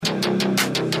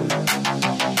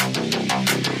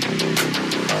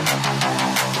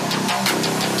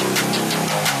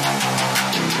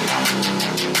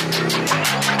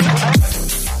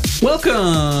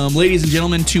ladies and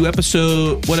gentlemen, to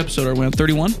what episode are we on?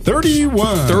 31?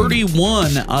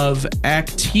 31 of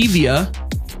Activia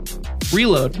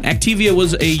Reload. Activia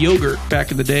was a yogurt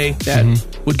back in the day that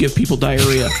would give people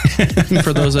diarrhea,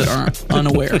 for those that aren't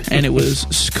unaware. And it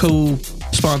was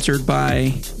co-sponsored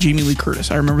by Jamie Lee Curtis.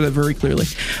 I remember that very clearly.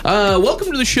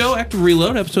 Welcome to the show, Active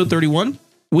Reload, episode 31.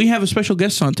 We have a special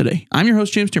guest on today. I'm your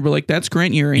host, James Timberlake. That's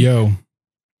Grant Urie. Yo.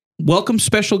 Welcome,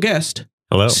 special guest.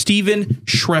 Hello. Steven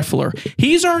Schreffler.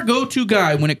 He's our go-to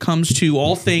guy when it comes to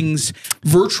all things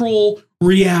virtual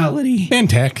reality. And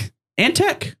tech. And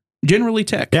tech. Generally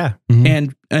tech. Yeah.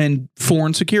 Mm-hmm. And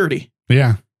foreign security.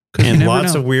 Yeah. And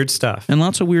lots of weird stuff. And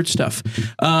lots of weird stuff.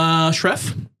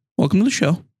 Schreff, welcome to the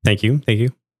show. Thank you. Thank you.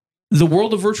 The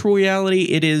world of virtual reality,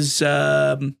 it is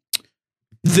the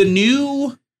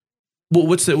new,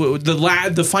 what's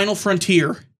the final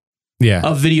frontier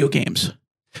of video games.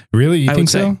 Really? You think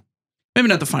so? Maybe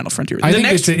not the final frontier. I think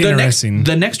it's interesting.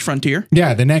 The next frontier.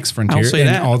 Yeah, the next frontier. I'll say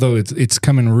that. Although it's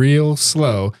coming real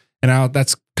slow, and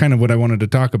that's kind of what I wanted to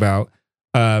talk about.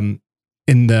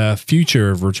 In the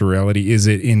future of virtual reality, is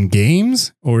it in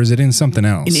games or is it in something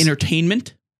else? In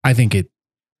entertainment? I think it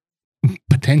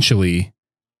potentially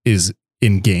is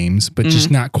in games, but just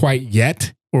not quite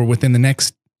yet, or within the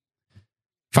next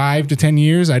 5 to 10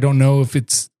 years. I don't know if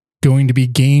it's going to be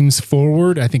games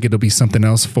forward. I think it'll be something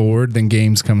else forward, then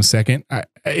games come second.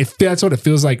 If that's what it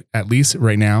feels like, at least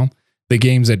right now, the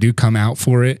games that do come out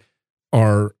for it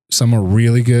some are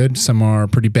really good, some are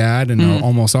pretty bad, and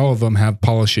almost all of them have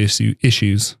polish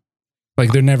issues.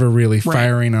 Like they're never really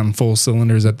firing on full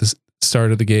cylinders at the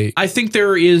start of the gate. I think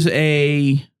there is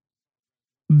a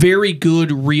very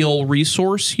good real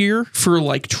resource here for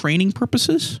like training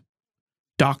purposes.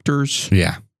 Doctors.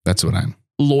 Yeah, that's what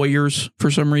lawyers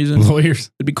for some reason.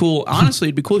 Lawyers. It'd be cool. Honestly,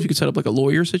 it'd be cool if you could set up like a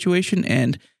lawyer situation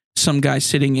and some guy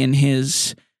sitting in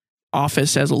his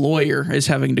office as a lawyer is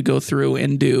having to go through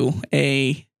and do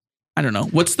I don't know.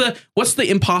 What's the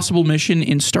impossible mission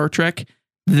in Star Trek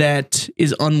that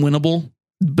is unwinnable,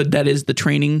 but that is the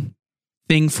training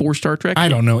thing for Star Trek? I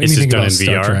don't know anything about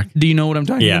Star Trek. Do you know what I'm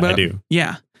talking about? Yeah, I do.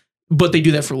 Yeah. But they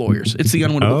do that for lawyers. It's the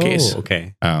unwinnable case.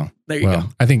 Okay. Oh, there you go.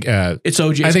 I think it's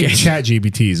OJ's I think case.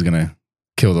 ChatGPT is going to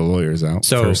kill the lawyers out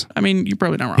first. I mean, you're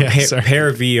probably not wrong. Yeah,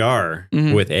 pair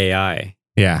VR with AI.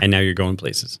 Yeah. And now you're going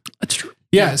places. That's true.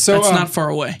 Yeah. So that's not far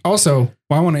away. Also,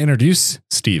 I want to introduce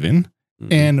Steven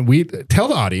and we tell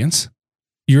the audience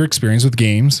your experience with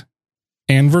games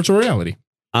and virtual reality.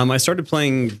 I started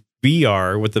playing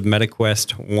VR with the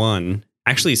MetaQuest 1.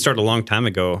 Actually, it started a long time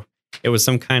ago. It was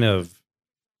some kind of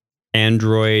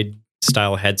Android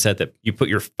style headset that you put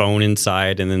your phone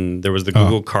inside, and then there was the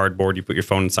Google Cardboard. You put your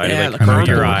phone inside, it like hurt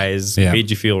your eyes, made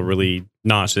you feel really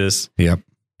nauseous. Yep.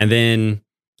 And then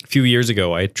a few years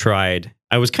ago, I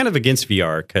was kind of against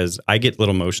VR because I get a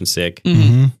little motion sick.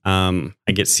 I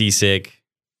get seasick,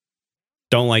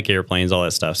 don't like airplanes, all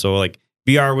that stuff. So like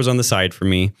VR was on the side for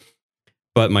me.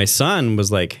 But my son was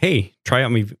like, "Hey, try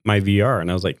out my VR," and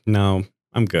I was like, "No,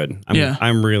 I'm good.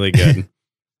 I'm really good."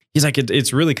 He's like,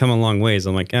 "It's really come a long ways."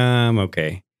 I'm like, "I'm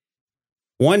okay."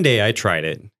 One day I tried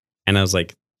it, and I was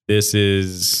like, "This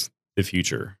is the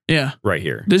future." Yeah, right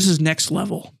here. This is next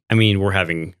level. I mean, we're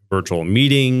having virtual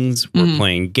meetings, we're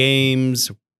playing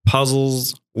games,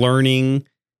 puzzles, learning,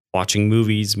 watching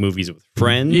movies with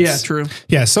friends. Yeah, true.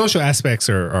 Yeah, social aspects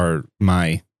are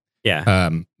my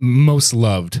most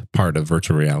loved part of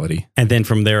virtual reality. And then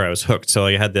from there, I was hooked. So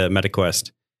I had the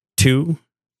MetaQuest 2,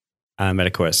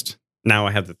 MetaQuest. Now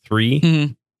I have the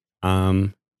 3. I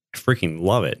freaking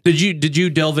love it. Did you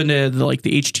delve into the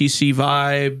HTC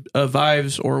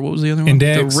Vives, or what was the other one?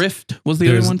 Index. The Rift was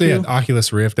the other one too? Yeah,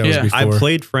 Oculus Rift. That was before. I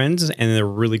played Friends and they're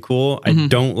really cool. I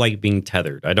don't like being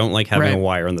tethered. I don't like having a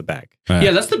wire on the back. Yeah,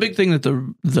 that's the big thing that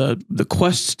the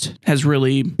Quest has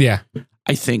really,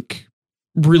 I think,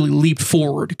 really leaped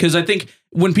forward. Because I think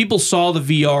when people saw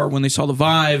the VR, when they saw the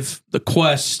Vive, the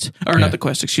Quest, or not the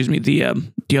Quest, excuse me,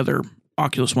 the other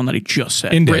Oculus one that he just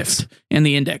said, Index. Rift, and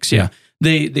the Index,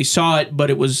 They saw it, but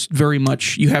it was very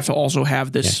much, you have to also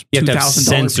have this $2,000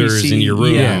 sensors PC in your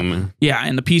room. Yeah,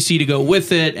 and the PC to go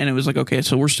with it. And it was like, okay,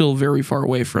 so we're still very far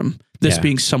away from this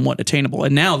being somewhat attainable.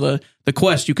 And now the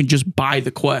Quest, you can just buy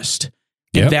the Quest.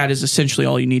 And that is essentially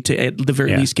all you need to, at the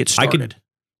very least, get started. I could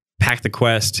pack the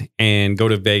Quest and go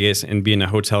to Vegas and be in a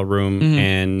hotel room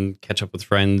and catch up with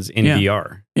friends in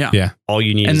VR. Yeah. All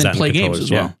you need and is then that play games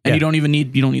as well. Yeah. And you don't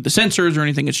need the sensors or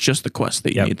anything. It's just the Quest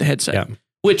that you need, the headset. Yeah.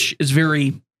 Which is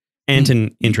very... And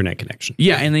an internet connection.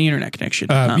 Yeah, and the internet connection.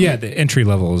 The entry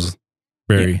level is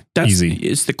very easy.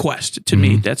 It's the Quest to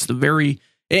me. That's the very...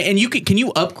 And can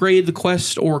you upgrade the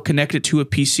Quest or connect it to a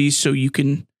PC so you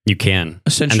can You can.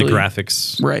 Essentially. And the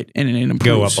graphics Right. And it improves.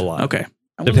 go up a lot. Okay.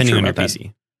 Depending on your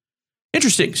PC.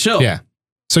 Interesting. So Yeah.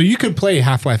 So you could play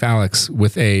Half-Life Alyx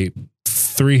with a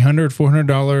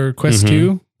 $300-$400 Quest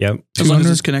 2. Yep. as long as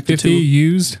it's connected to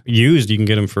used. Used, you can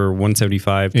get them for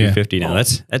 $175, $250 now.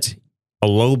 That's a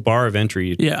low bar of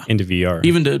entry into VR.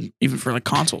 even for like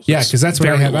consoles. Yeah, because that's what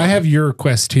I have. I have your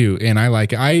Quest 2, and I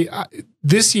like it. I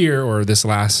this year or this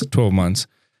last 12 months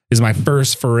is my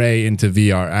first foray into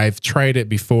VR. I've tried it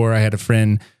before. I had a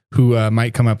friend who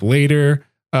might come up later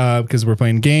because we're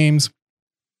playing games.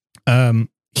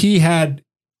 He had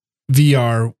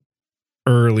VR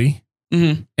early,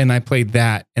 and I played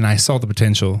that, and I saw the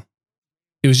potential.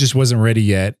 It wasn't ready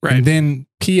yet. Right. And then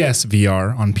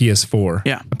PSVR on PS4.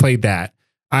 Yeah. I played that.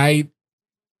 I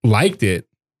liked it,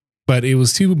 but it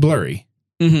was too blurry.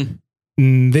 Mm-hmm.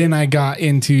 And then I got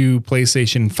into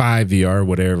PlayStation 5 VR,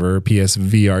 whatever,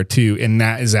 PSVR 2, and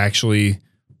that is actually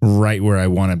right where I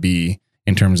want to be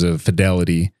in terms of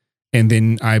fidelity. And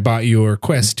then I bought your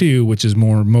Quest 2, which is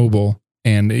more mobile.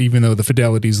 And even though the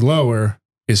fidelity is lower,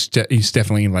 it's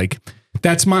definitely like,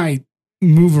 that's my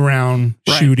move around,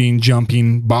 shooting,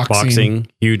 jumping, boxing.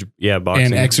 Huge. Yeah, boxing.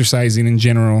 And exercising in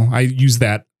general. I use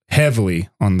that heavily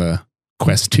on the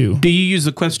Quest 2. Do you use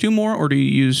the Quest 2 more, or do you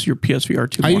use your PSVR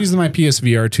 2 more? I use my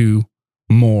PSVR 2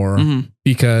 more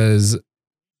because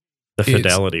the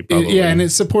fidelity, probably. and it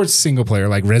supports single player.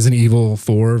 Like Resident Evil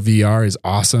 4 VR is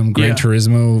awesome. Gran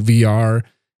Turismo VR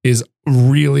is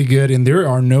really good. And there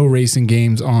are no racing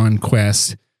games on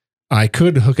Quest. I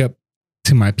could hook up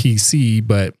to my PC,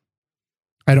 but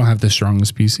I don't have the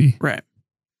strongest PC. Right.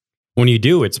 When you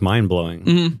do, it's mind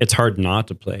blowing. It's hard not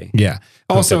to play. Yeah.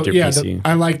 Also,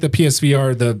 I like the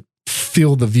PSVR, the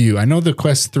field of view. I know the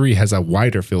Quest 3 has a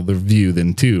wider field of view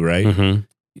than 2, right? Mm-hmm.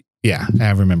 Yeah.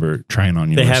 I remember trying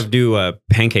on yours. They have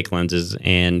pancake lenses,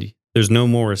 and there's no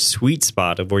more sweet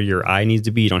spot of where your eye needs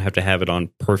to be. You don't have to have it on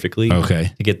perfectly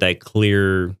to get that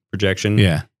clear projection.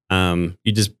 Yeah.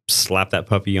 You just slap that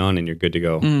puppy on and you're good to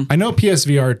go. I know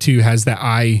PSVR 2 has that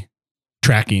eye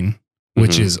tracking,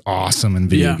 which is awesome in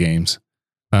video games.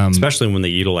 Especially when they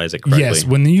utilize it correctly. Yes,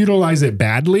 when they utilize it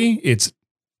badly, it's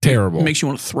terrible. It makes you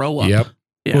want to throw up. Yep.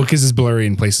 Yeah. Well, because it's blurry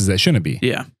in places that shouldn't be.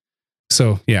 Yeah.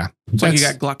 So, yeah. It's like you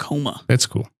got glaucoma. That's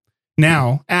cool.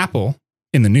 Now, Apple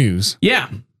in the news. Yeah.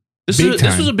 This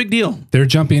was a big deal. They're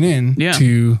jumping in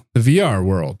to the VR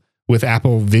world with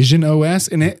Apple Vision OS,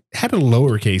 and it had a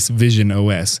lowercase Vision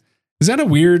OS. Is that a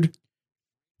weird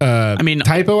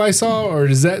typo I saw, or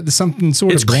is that something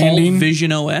sort of branding? It's called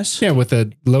Vision OS. Yeah, with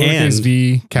a lowercase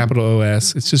V, capital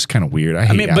OS. It's just kind of weird. I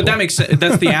hate Apple. But that makes sense.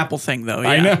 That's the Apple thing, though. Yeah,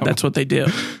 I know. That's what they do.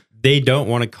 They don't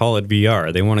want to call it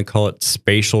VR. They want to call it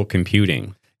spatial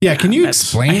computing. Yeah, can you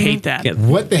explain? I hate that.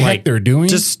 What the heck they're doing?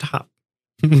 Just stop.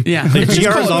 Yeah,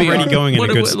 VR is already going in a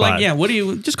good spot. What do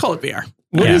you just call it VR?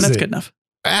 What is that's it? good enough.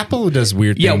 Apple does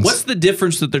weird things. Yeah, what's the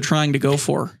difference that they're trying to go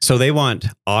for? So they want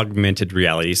augmented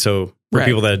reality. So for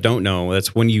people that don't know,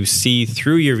 that's when you see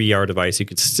through your VR device, you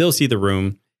can still see the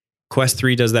room. Quest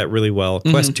 3 does that really well.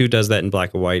 Quest 2 does that in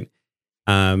black and white.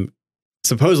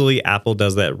 Supposedly Apple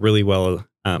does that really well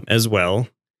as well.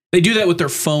 They do that with their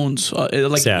phones.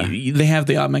 They have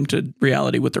the augmented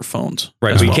reality with their phones.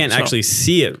 Right. But you can't actually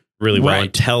see it really well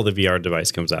until the VR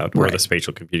device comes out or the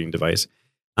spatial computing device.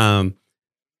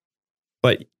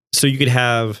 But so you could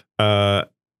have a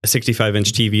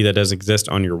 65-inch TV that doesn't exist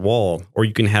on your wall, or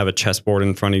you can have a chessboard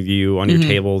in front of you on your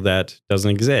table that doesn't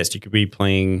exist. You could be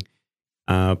playing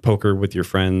poker with your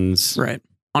friends. Right.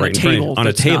 On a table.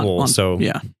 So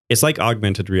it's like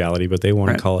augmented reality, but they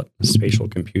want to call it spatial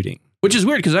computing. Which is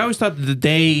weird because I always thought that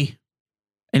they,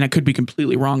 and I could be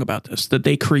completely wrong about this, that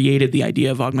they created the idea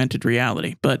of augmented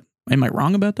reality. But am I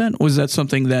wrong about that? Was that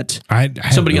something that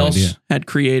somebody else had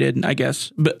created, I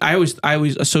guess? But I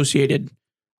always associated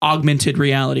augmented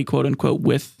reality, quote unquote,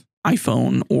 with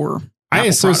iPhone or Apple I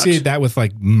associate that with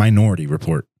like Minority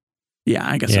Report. Yeah,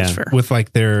 I guess that's fair. With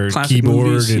like their classic keyboard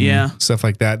movies, and stuff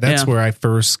like that. That's where I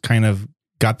first kind of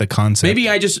got the concept. Maybe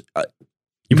I just...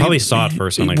 you probably saw it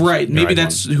first on maybe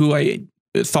that's who I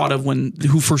thought of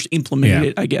who first implemented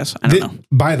it, I guess. I don't know.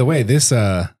 By the way, this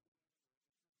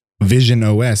Vision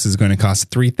OS is going to cost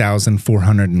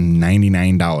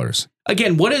 $3,499.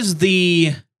 Again, what is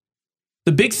the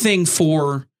big thing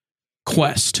for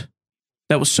Quest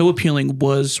that was so appealing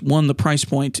was, one, the price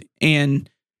point, and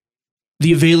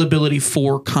the availability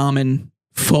for common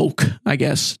folk, I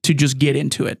guess, to just get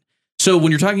into it. So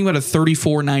when you're talking about a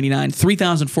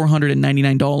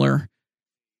 $3,499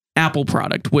 Apple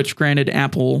product, which granted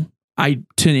Apple,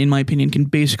 in my opinion, can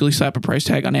basically slap a price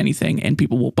tag on anything and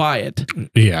people will buy it.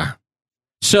 Yeah.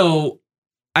 So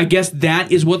I guess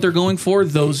that is what they're going for,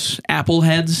 those Apple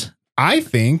heads. I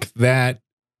think that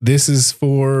this is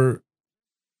for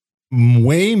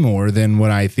way more than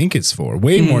what I think it's for.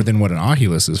 Way more than what an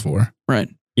Oculus is for. Right.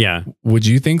 Yeah. Would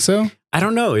you think so? I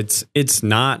don't know. It's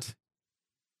not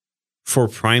for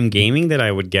prime gaming that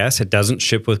I would guess. It doesn't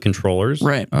ship with controllers.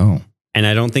 Right. Oh. And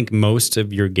I don't think most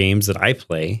of your games that I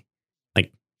play,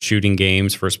 like shooting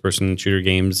games, first-person shooter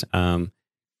games,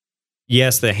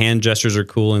 yes, the hand gestures are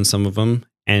cool in some of them,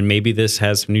 and maybe this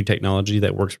has some new technology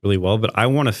that works really well, but I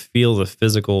want to feel the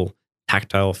physical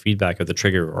tactile feedback of the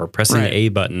trigger or pressing the A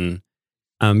button.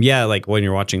 Yeah, like when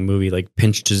you're watching a movie, like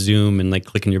pinch to zoom and like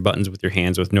clicking your buttons with your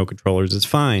hands with no controllers is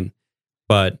fine.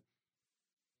 But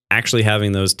actually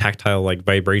having those tactile like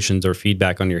vibrations or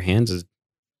feedback on your hands is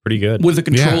pretty good. With a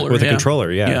controller. With a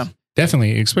controller, yeah.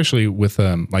 Definitely, especially with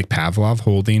like Pavlov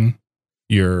holding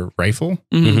your rifle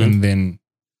and then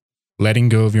letting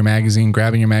go of your magazine,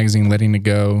 grabbing your magazine, letting it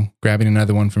go, grabbing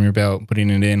another one from your belt,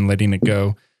 putting it in, letting it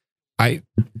go. I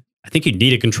think you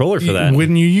need a controller for that.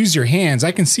 When you use your hands,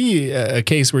 I can see a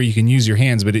case where you can use your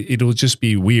hands, but it'll just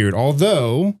be weird.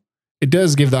 Although it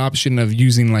does give the option of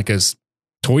using like a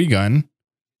toy gun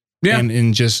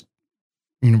and just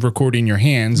recording your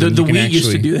hands. The Wii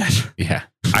used to do that. Yeah.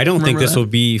 I don't think this will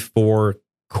be for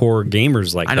core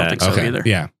gamers like that. I don't think so either.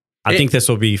 Yeah. I think this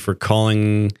will be for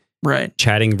calling,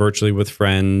 chatting virtually with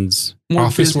friends. More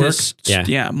office business, work.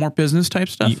 Yeah, more business type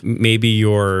stuff. Maybe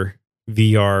your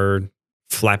VR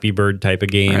Flappy Bird type of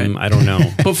game. I don't know.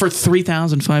 But for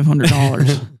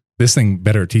 $3,500. This thing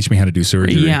better teach me how to do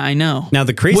surgery. Yeah, I know. Now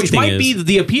the crazy thing is, which might be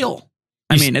the appeal.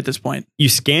 I mean, at this point. You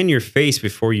scan your face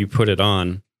before you put it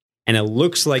on, and it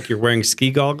looks like you're wearing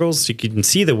ski goggles, so you can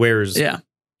see the wearer's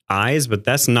eyes, but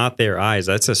that's not their eyes.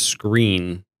 That's a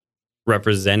screen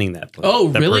representing that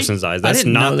person's eyes. That's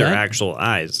not their actual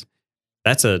eyes.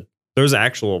 There's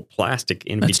actual plastic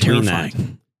in between that.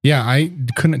 Yeah, I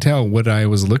couldn't tell what I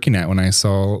was looking at when I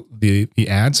saw the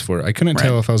ads for it. I couldn't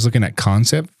tell if I was looking at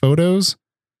concept photos,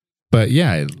 but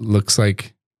yeah, it looks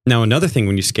like. Now, another thing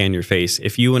when you scan your face,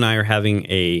 if you and I are having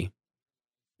a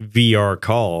VR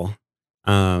call,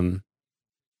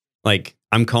 like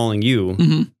I'm calling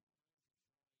you,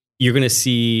 you're going to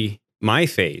see my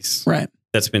face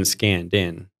that's been scanned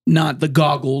in. Not the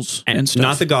goggles and stuff.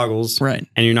 Not the goggles. Right.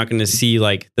 And you're not going to see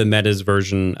like the Meta's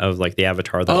version of like the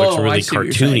avatar that looks really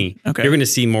cartoony. You're going to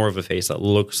see more of a face that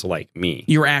looks like me.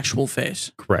 Your actual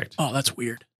face. Correct. Oh, that's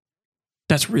weird.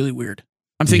 That's really weird.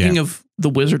 I'm thinking of The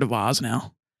Wizard of Oz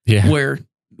now. Yeah. Where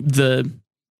the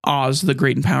Oz, the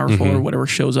great and powerful or whatever,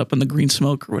 shows up in the green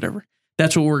smoke or whatever.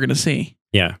 That's what we're going to see.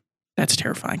 Yeah. That's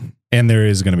terrifying. And there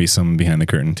is going to be some behind the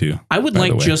curtain too. I would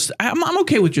like I'm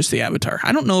okay with just the avatar.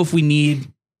 I don't know if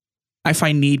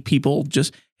I need people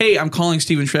just, hey, I'm calling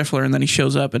Steven Scheffler, and then he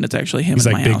shows up and it's actually him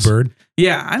in my house. He's like Big Bird.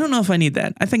 Yeah, I don't know if I need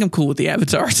that. I think I'm cool with the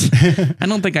avatars. I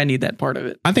don't think I need that part of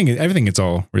it. I think everything it's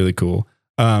all really cool.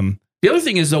 The other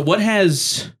thing is, though, what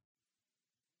has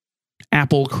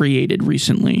Apple created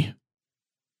recently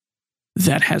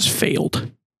that has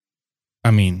failed?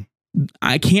 I mean,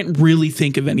 I can't really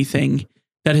think of anything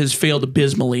that has failed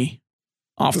abysmally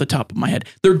off the top of my head.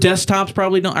 Their desktops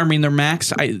probably don't. I mean, their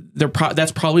Macs.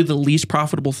 That's probably the least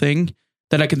profitable thing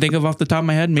that I can think of off the top of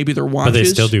my head. Maybe their watches, but they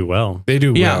still do well. They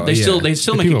do. Yeah, well. they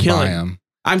still make a killing.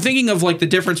 I'm thinking of like the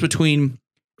difference between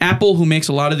Apple, who makes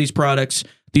a lot of these products,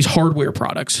 these hardware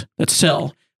products that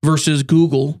sell, versus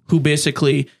Google, who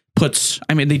basically puts.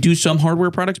 I mean, they do some hardware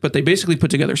products, but they basically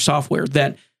put together software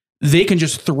that they can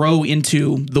just throw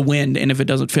into the wind, and if it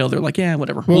doesn't fail, they're like, yeah,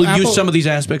 whatever. We'll use some of these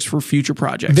aspects for future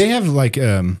projects. They have like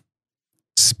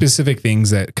specific things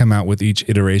that come out with each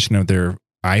iteration of their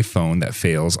iPhone that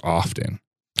fails often.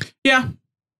 Yeah.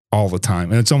 All the time.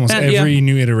 And it's almost every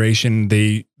new iteration,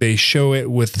 they show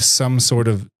it with some sort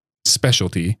of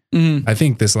specialty. I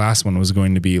think this last one was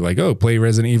going to be like, play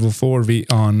Resident Evil 4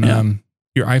 on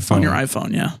your iPhone. On your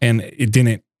iPhone, yeah. And it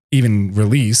didn't even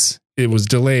release. It was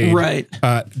delayed. Right.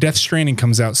 Death Stranding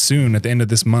comes out soon at the end of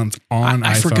this month on iPhone.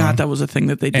 I forgot that was a thing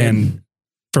that they did. And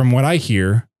from what I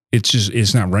hear,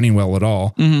 it's not running well at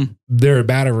all. There are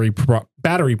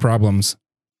battery problems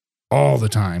all the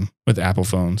time with Apple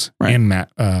phones and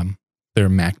their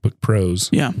MacBook Pros.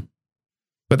 Yeah.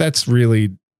 But that's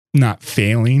really not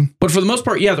failing. But for the most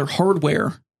part, their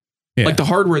hardware, like the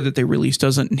hardware that they release,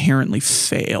 doesn't inherently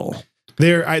fail.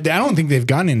 I don't think they've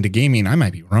gotten into gaming. I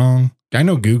might be wrong. I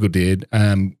know Google did.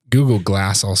 Google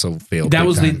Glass also failed. That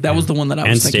was the one that I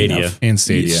was thinking of. And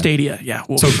Stadia. Stadia, yeah.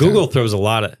 So Google throws a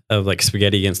lot of like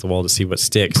spaghetti against the wall to see what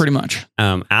sticks. Pretty much.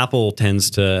 Apple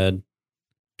tends to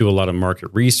do a lot of market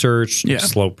research,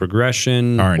 slow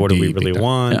progression. R&D, what do we really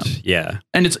want? Yeah.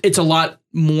 And it's a lot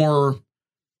more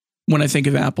when I think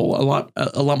of Apple,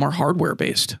 a lot more hardware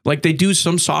based. Like they do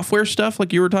some software stuff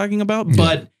like you were talking about,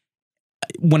 but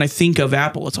when I think of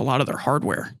Apple, it's a lot of their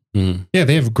hardware. Yeah,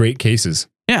 they have great cases.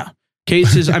 Yeah.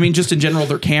 Cases, I mean, just in general,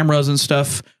 their cameras and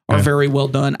stuff are very well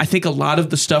done. I think a lot of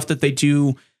the stuff that they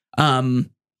do,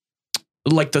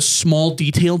 like the small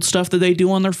detailed stuff that they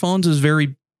do on their phones is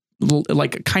very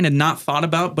like kind of not thought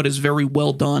about, but is very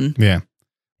well done. Yeah.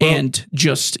 Well, and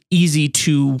just easy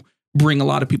to bring a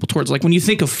lot of people towards. Like when you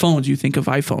think of phones, you think of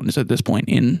iPhones at this point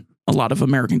in a lot of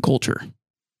American culture.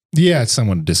 Yeah,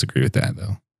 someone would disagree with that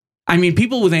though. I mean,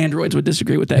 people with Androids would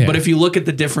disagree with that. Yeah. But if you look at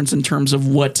the difference in terms of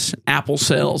what Apple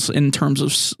sells in terms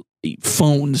of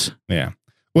phones,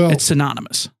 well, it's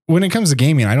synonymous. When it comes to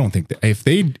gaming, I don't think that if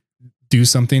they do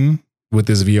something with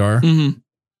this VR,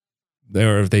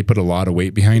 or if they put a lot of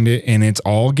weight behind it and it's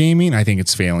all gaming, I think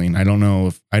it's failing. I don't know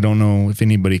if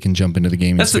anybody can jump into the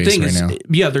gaming That's space the thing right is, now.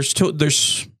 Yeah,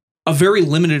 there's a very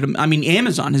limited. I mean,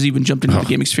 Amazon has even jumped into the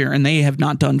gaming sphere, and they have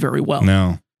not done very well.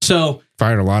 No. So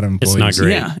fired a lot of employees. It's not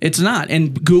great. Yeah, it's not.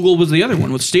 And Google was the other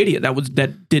one with Stadia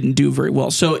that didn't do very well.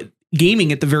 So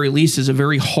gaming, at the very least, is a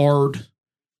very hard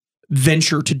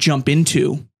venture to jump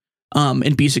into,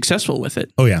 and be successful with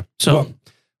it. Oh yeah. So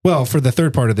well, for the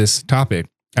third part of this topic,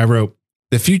 I wrote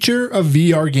the future of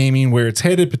VR gaming, where it's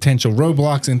headed, potential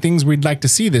roadblocks, and things we'd like to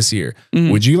see this year.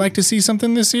 Would you like to see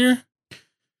something this year?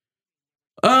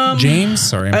 James?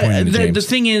 Sorry, I'm pointing to James. The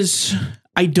thing is,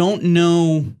 I don't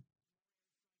know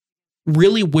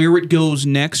really where it goes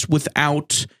next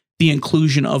without the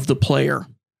inclusion of the player,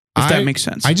 if that makes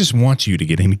sense. I just want you to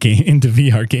get into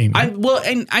VR gaming.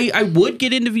 I would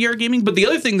get into VR gaming, but the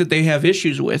other thing that they have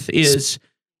issues with is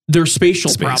their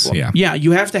spatial problem. Yeah,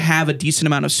 you have to have a decent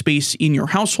amount of space in your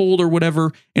household or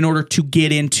whatever in order to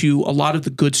get into a lot of the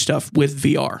good stuff with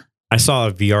VR. I saw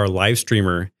a VR live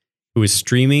streamer who was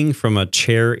streaming from a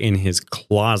chair in his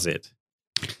closet.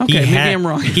 Okay, maybe I'm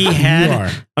wrong. He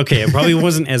had, okay, it probably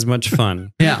wasn't as much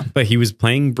fun. Yeah. But he was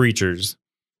playing Breachers,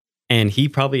 and he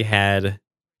probably had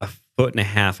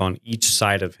 1.5 feet on each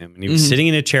side of him. And he was sitting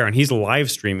in a chair, and he's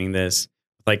live streaming this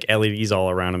with like LEDs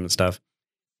all around him and stuff.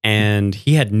 And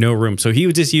he had no room. So he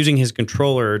was just using his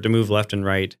controller to move left and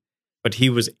right, but he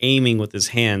was aiming with his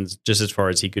hands just as far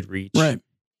as he could reach. Right.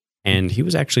 And he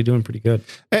was actually doing pretty good.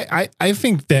 I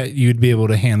think that you'd be able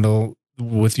to handle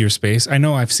with your space. I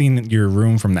know I've seen your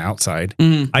room from the outside.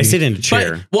 I sit in a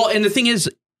chair. But, and the thing is,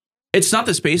 it's not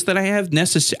the space that I have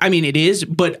necessarily. I mean, it is,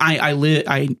 but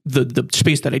the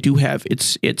space that I do have,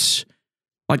 it's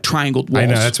like triangled walls. I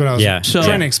know, that's what I was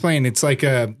trying to explain. It's like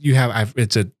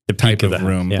it's a type of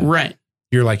room. Yeah. Right.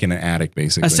 You're like in an attic,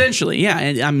 basically. Essentially, yeah.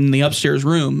 And I'm in the upstairs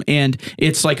room, and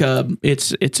it's like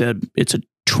it's a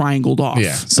triangled off.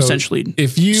 Yeah. So essentially,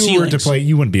 if you were to play,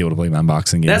 you wouldn't be able to play an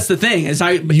unboxing game. That's the thing.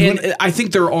 I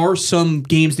think there are some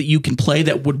games that you can play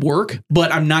that would work,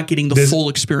 but I'm not getting the full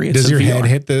experience. Does your VR. head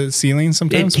hit the ceiling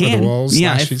sometimes? It can. Or the walls?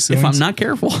 Yeah, if I'm not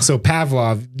careful. So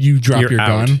Pavlov, you drop your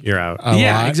gun. You're out.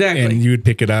 Yeah, exactly. And you would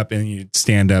pick it up and you'd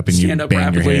stand up and you bang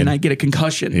rapidly, your head. and I get a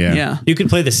concussion. Yeah. You could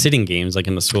play the sitting games like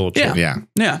in the swivel chair.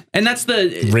 Yeah. And that's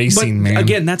the racing, man.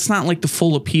 Again, that's not like the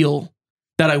full appeal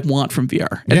that I want from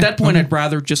VR. At that point, I'd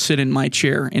rather just sit in my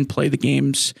chair and play the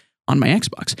games on my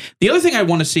Xbox. The other thing I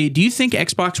want to see, do you think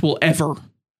Xbox will ever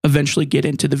eventually get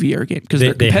into the VR game? Because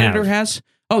their competitor has.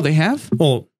 Oh, they have?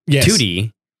 Well, yes.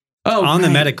 2D. Oh, on the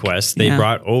MetaQuest, they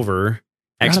brought over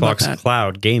Xbox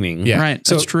Cloud Gaming. Yeah, right.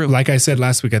 That's true. Like I said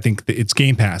last week, I think it's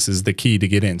Game Pass is the key to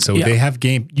get in. So they have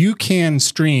you can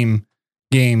stream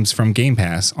games from Game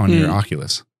Pass on your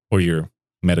Oculus or your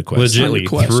MetaQuest. Legitimately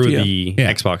through the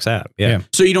Xbox app. Yeah.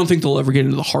 So you don't think they'll ever get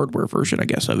into the hardware version, I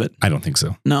guess, of it? I don't think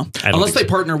so. No. Unless they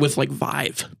partner with like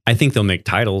Vive. I think they'll make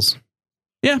titles.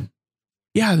 Yeah.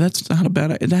 Yeah, that's not a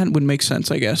bad idea. That would make sense,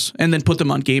 I guess. And then put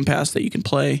them on Game Pass that you can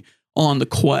play on the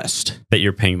Quest. That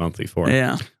you're paying monthly for.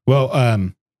 Yeah.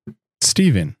 Well,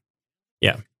 Steven.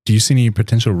 Yeah. Do you see any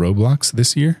potential roadblocks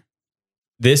this year?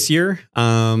 This year,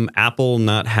 Apple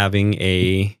not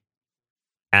having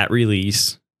at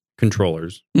release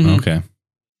controllers. Mm-hmm. Okay.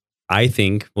 I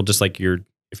think, well, just like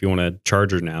if you want a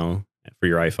charger now for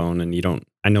your iPhone and you don't,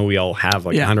 I know we all have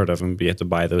like 100 of them, but you have to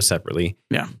buy those separately.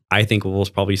 Yeah. I think we'll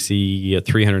probably see a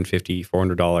 $350,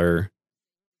 $400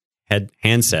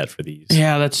 handset for these.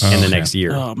 Yeah, that's in the next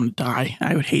year. Oh, I'm going to die.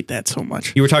 I would hate that so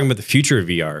much. You were talking about the future of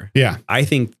VR. Yeah. I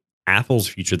think Apple's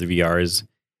future of the VR is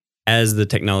as the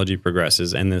technology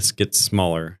progresses and this gets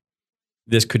smaller,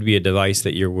 this could be a device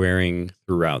that you're wearing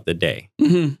throughout the day.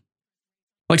 Mm-hmm.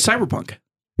 Like Cyberpunk.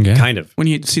 Yeah. Kind of. When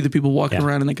you see the people walking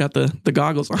around and they got the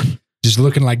goggles on. Just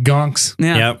looking like gonks.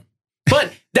 Yeah. Yep.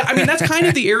 But I mean, that's kind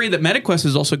of the area that MetaQuest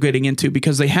is also getting into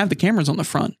because they have the cameras on the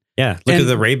front. Yeah, look at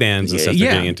the Ray-Bans and stuff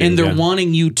they're getting into. And they're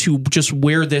wanting you to just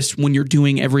wear this when you're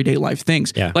doing everyday life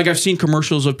things. Yeah. Like I've seen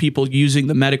commercials of people using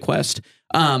the MetaQuest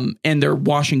and they're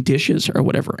washing dishes or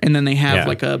whatever. And then they have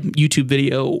like a YouTube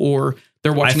video or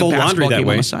they're watching a basketball game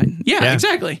on the side. Yeah,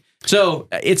 exactly. So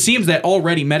it seems that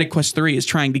already MetaQuest 3 is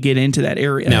trying to get into that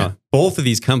area. Now, both of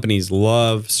these companies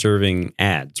love serving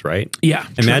ads, right? Yeah.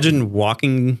 Imagine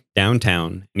walking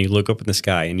downtown and you look up in the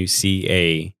sky and you see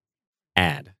a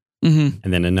ad and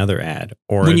then another ad.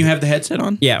 Or when you have the headset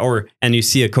on? Yeah. And you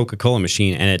see a Coca-Cola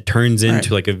machine and it turns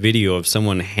into like a video of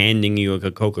someone handing you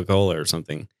a Coca-Cola or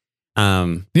something.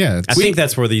 I think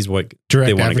that's where these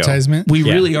direct advertisement. We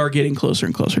really are getting closer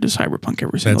and closer to Cyberpunk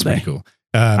every single day. That's pretty cool.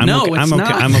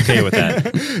 I'm okay with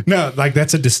that. No, like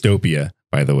that's a dystopia,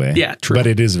 by the way. Yeah, true. But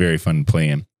it is very fun to play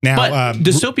in. Now, but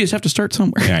dystopias have to start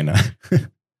somewhere. Yeah, I know.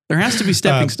 There has to be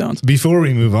stepping stones. Before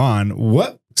we move on,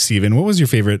 Steven, what was your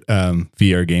favorite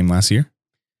VR game last year?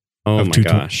 Oh my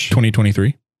gosh,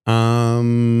 2023.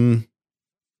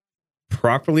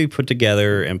 Properly put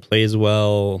together and plays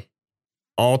well.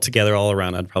 All together, all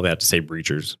around, I'd probably have to say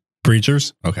Breachers.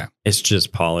 Breachers? Okay. It's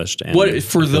just polished. And what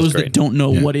for those that don't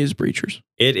know, what is Breachers?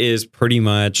 It is pretty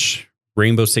much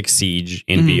Rainbow Six Siege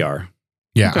in VR.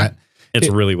 Yeah. Okay. It's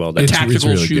really well done. A tactical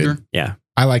really shooter. Good. Yeah.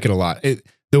 I like it a lot.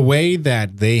 The way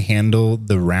that they handle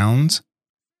the rounds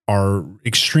are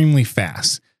extremely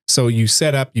fast. So you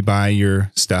set up, you buy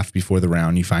your stuff before the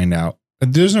round, you find out.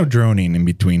 There's no droning in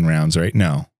between rounds, right?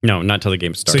 No, not till the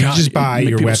game starts. So you just buy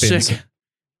your weapons. Sick.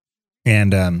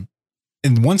 And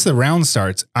once the round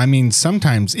starts, I mean,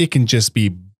 sometimes it can just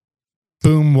be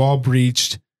boom, wall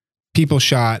breached, people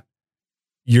shot,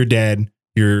 you're dead,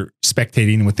 you're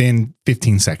spectating within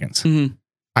 15 seconds. Mm-hmm.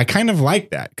 I kind of like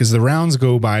that because the rounds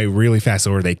go by really fast,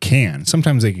 or they can.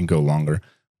 Sometimes they can go longer,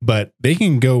 but they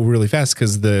can go really fast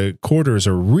because the quarters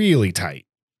are really tight.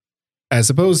 As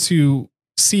opposed to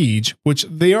Siege, which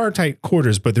they are tight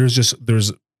quarters, but there's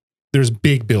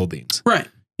big buildings. Right.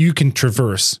 You can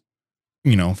traverse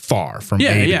far from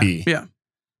A to B. Yeah.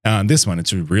 This one,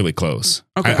 it's really close.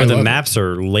 Okay. But the maps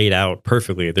are laid out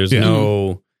perfectly. There's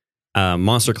no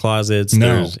monster closets.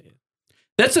 No.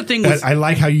 That's the thing. I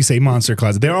like how you say monster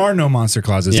closet. There are no monster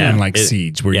closets unlike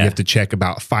Siege, where you have to check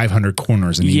about 500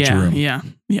 corners in each room. Yeah.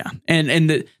 And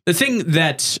the thing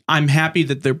that I'm happy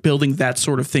that they're building that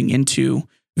sort of thing into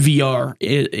VR,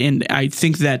 and I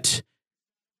think that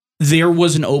there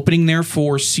was an opening there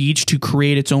for Siege to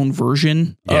create its own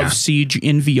version of Siege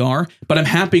in VR, but I'm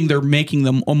happy they're making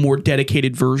them a more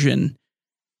dedicated version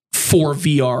for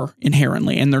VR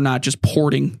inherently, and they're not just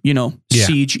porting,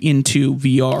 Siege into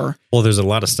VR. Well, there's a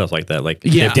lot of stuff like that. Like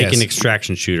they've taken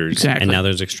extraction shooters, and now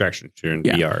there's extraction shooter in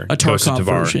VR. A Tarkov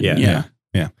version. Yeah.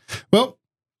 Well,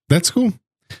 that's cool.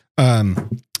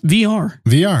 VR.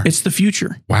 It's the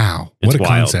future. Wow. What a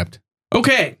concept.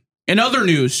 Okay. In other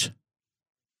news,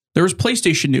 there was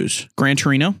PlayStation news. Gran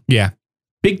Torino. Yeah.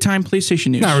 Big time PlayStation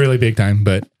news. Not really big time,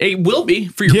 but it will be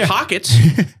for your pockets.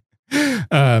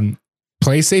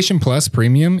 PlayStation Plus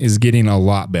Premium is getting a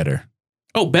lot better.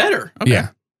 Oh, better. Okay. Yeah.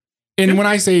 And when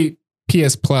I say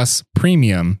PS Plus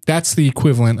Premium, that's the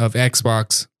equivalent of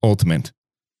Xbox Ultimate.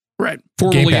 Right.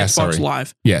 Formerly Xbox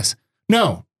Live. Yes.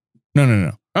 No.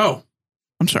 Oh,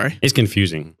 I'm sorry. It's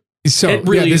confusing. So it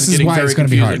really this is why it's going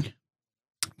to be hard.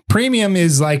 Premium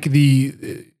is like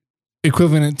the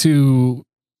equivalent to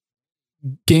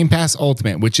Game Pass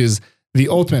Ultimate, which is the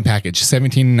Ultimate package,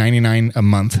 $17.99 a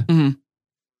month,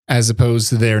 as opposed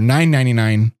to their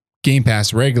 $9.99 Game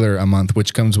Pass regular a month,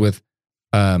 which comes with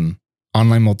online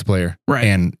multiplayer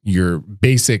and your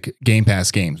basic Game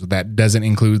Pass games. That doesn't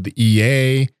include the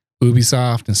EA,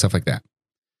 Ubisoft, and stuff like that.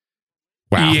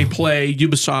 Wow. EA Play,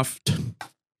 Ubisoft.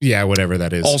 Yeah, whatever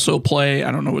that is. Also Play.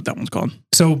 I don't know what that one's called.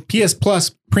 So PS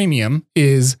Plus Premium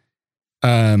is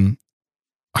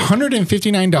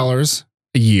 $159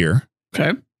 a year.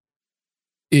 Okay.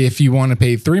 If you want to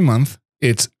pay 3 months,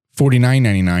 it's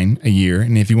 $49.99 a year.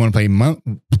 And if you want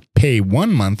to pay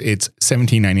 1 month, it's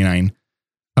 $17.99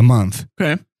 a month.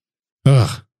 Okay.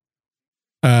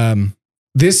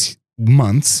 This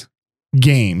month's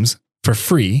games for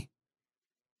free,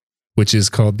 which is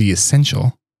called the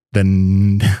Essential, the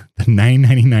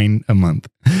 $9.99 a month,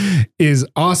 is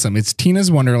awesome. It's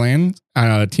Tina's Wonderland,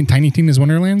 Tiny Tina's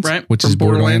Wonderlands, right? Which is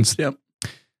Borderlands. Yep.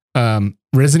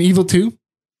 Resident Evil 2.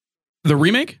 The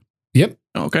remake? Yep.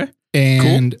 Okay.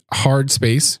 And Hard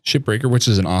Space Shipbreaker, which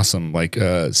is an awesome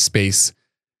space.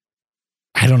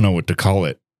 I don't know what to call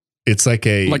it. It's like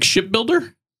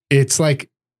shipbuilder? It's like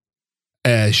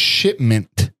a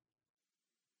shipment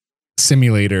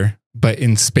simulator, but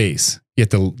in space. You have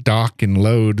to dock and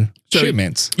load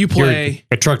shipments. You play You're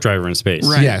a truck driver in space.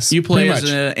 right. Yes, You play pretty as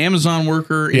much. an Amazon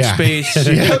worker in Yeah. space.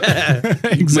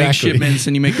 Yep. You make shipments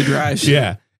and you make the drives.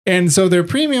 Yeah. And so their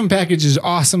premium package is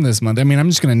awesome this month. I mean, I'm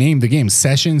just going to name the game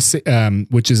Session,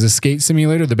 which is a skate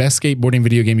simulator, the best skateboarding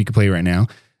video game you can play right now.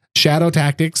 Shadow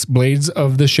Tactics, Blades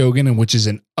of the Shogun, which is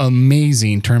an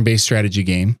amazing turn-based strategy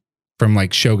game from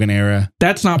like Shogun era.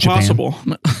 That's not Japan. possible.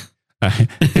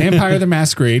 Vampire the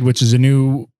Masquerade, which is a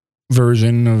new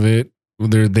version of it.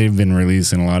 They've been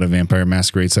releasing a lot of Vampire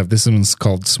Masquerade stuff. This one's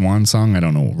called Swan Song. I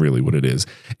don't know really what it is.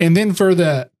 And then for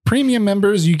the premium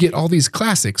members, you get all these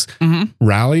classics.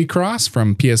 Rally Cross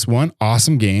from PS1,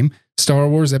 awesome game. Star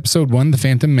Wars Episode 1, The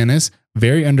Phantom Menace,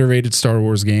 very underrated Star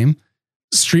Wars game.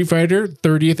 Street Fighter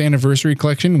 30th Anniversary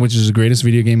Collection, which is the greatest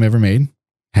video game ever made.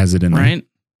 Has it in there. Right.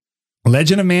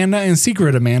 Legend of Mana and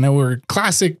Secret of Mana were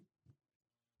classic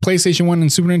PlayStation 1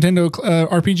 and Super Nintendo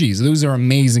RPGs. Those are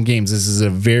amazing games. This is a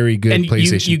very good And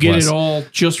PlayStation you get Plus. it all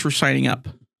just for signing up,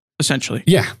 essentially.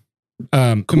 Yeah.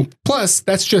 Plus,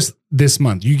 that's just this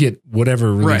month. You get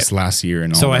whatever released last year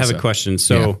and all So that I have stuff. a question.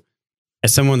 So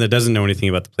as someone that doesn't know anything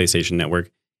about the PlayStation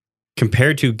Network,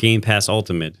 compared to Game Pass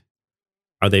Ultimate,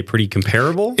 are they pretty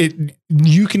comparable?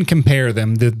 You can compare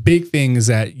them. The big thing is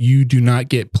that you do not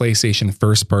get PlayStation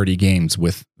first party games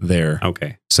with their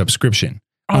subscription.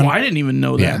 Oh, I didn't even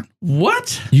know that. Yeah.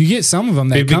 What? You get some of them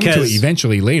that come to it Because-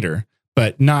 eventually later,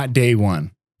 but not day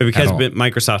one. But because at all.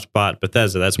 Microsoft bought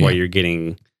Bethesda, that's why you're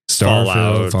getting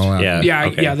Starfield, Fallout. Yeah. Yeah,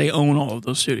 okay. yeah, they own all of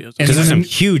those studios. And Because there's when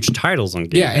some huge titles on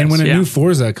Game Yeah, Pass. and when a Yeah. new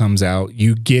Forza comes out,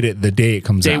 you get it the day it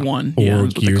comes Day out. one, Or yeah,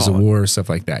 that's what they Gears call of it. War, stuff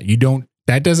like that.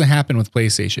 That doesn't happen with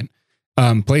PlayStation.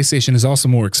 PlayStation is also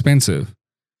more expensive.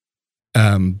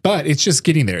 But it's just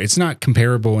getting there. It's not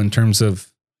comparable in terms of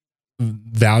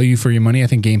value for your money. I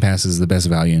think Game Pass is the best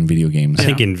value in video games. I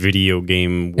think in video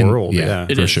game world, yeah.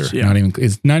 It for is, sure. yeah.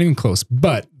 It's not even close,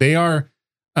 but they are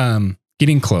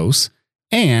getting close.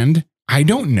 And I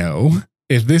don't know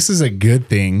if this is a good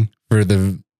thing for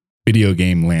the video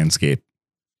game landscape.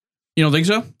 You don't think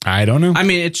so? I don't know. I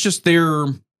mean, it's just their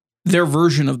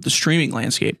version of the streaming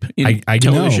landscape in I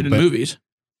television know, and movies.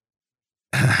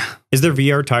 Is there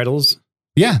VR titles?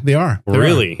 Yeah, they are. There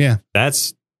Really? are. Yeah.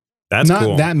 That's Not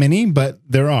cool. that many, but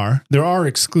there are. There are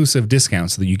exclusive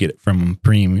discounts that you get from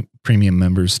premium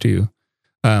members too.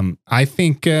 I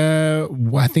think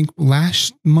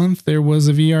last month there was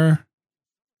a VR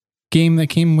game that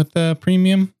came with the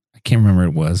premium. I can't remember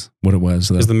what it was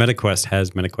though. Because the MetaQuest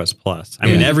has MetaQuest Plus. I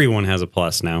mean, everyone has a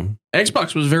Plus now.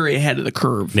 Xbox was very ahead of the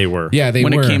curve They were. Yeah, they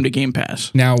when were. it came to Game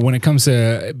Pass. Now, when it comes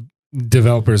to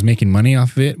developers making money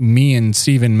off of it, me and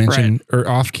Steven mentioned or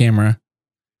off camera,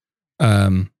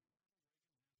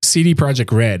 CD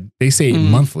Projekt Red, they say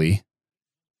monthly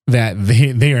that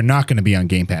they are not going to be on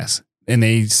Game Pass. And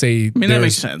they say that there's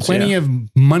makes sense, plenty of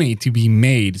money to be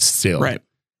made still. Right.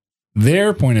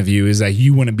 Their point of view is that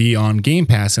you wouldn't be on Game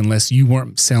Pass unless you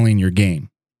weren't selling your game.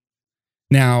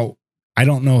 Now, I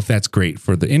don't know if that's great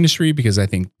for the industry because I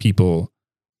think people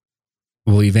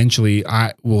will eventually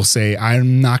will say,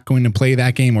 I'm not going to play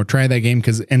that game or try that game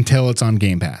until it's on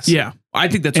Game Pass. Yeah. I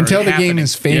think that's until already the game happening.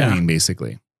 is failing, Yeah.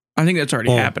 basically. I think that's already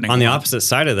Well, happening. on the opposite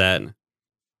side of that,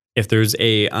 if there's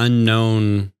a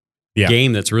unknown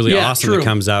game that's really awesome true. that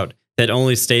comes out that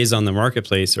only stays on the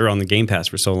marketplace or on the Game Pass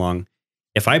for so long,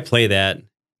 if I play that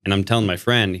and I'm telling my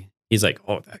friend, he's like,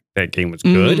 oh, that game was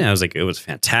good. And I was like, it was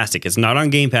fantastic. It's not on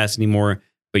Game Pass anymore,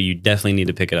 but you definitely need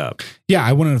to pick it up. Yeah,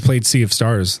 I wouldn't have played Sea of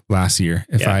Stars last year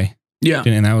if I Yeah.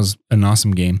 didn't, and that was an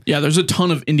awesome game. Yeah, there's a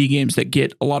ton of indie games that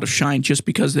get a lot of shine just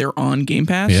because they're on Game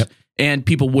Pass, Yep. and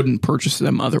people wouldn't purchase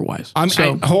them otherwise.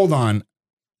 Hold on.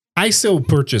 I still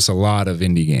purchase a lot of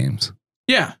indie games.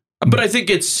 Yeah, but I think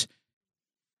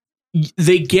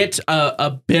they get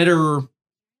a better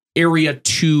area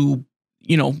to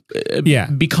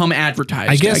become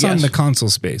advertised. I guess on the console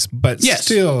space, but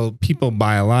still people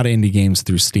buy a lot of indie games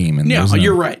through Steam. And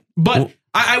you're right. But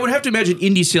I would have to imagine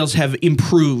indie sales have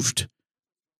improved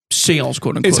sales,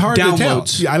 quote unquote. It's hard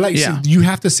downloads. to tell. You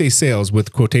have to say sales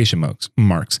with quotation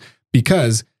marks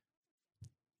because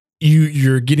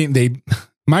you're getting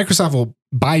Microsoft will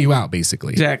buy you out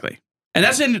basically. Exactly. And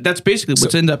that's basically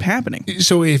what's ended up happening.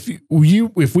 So if we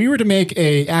were to make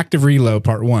a Active Reload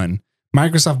Part 1,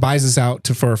 Microsoft buys us out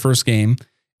for our first game,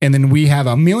 and then we have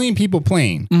 1 million people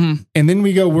playing, and then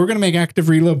we go, we're going to make Active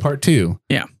Reload Part 2.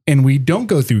 Yeah. And we don't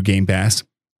go through Game Pass.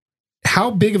 How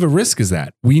big of a risk is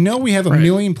that? We know we have 1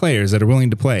 million players that are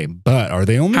willing to play, but are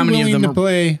they only willing to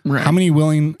play? Right. How many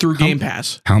willing through Game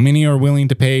Pass? How many are willing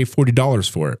to pay $40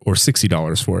 for it or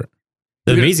 $60 for it?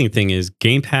 The amazing thing is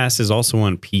Game Pass is also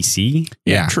on PC.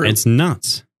 Yeah, true. It's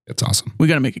nuts. That's awesome. We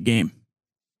got to make a game.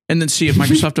 and then see if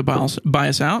Microsoft will buy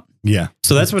us out. Yeah.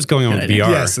 So that's what's going on with VR.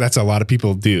 Yes, that's a lot of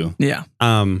people do. Yeah.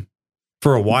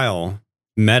 For a while,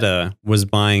 Meta was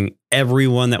buying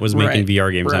everyone that was making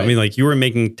VR games. Right. I mean, like you were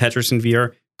making Tetris in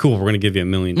VR. Cool. We're going to give you $1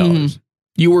 million.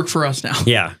 You work for us now.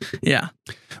 Yeah. Yeah.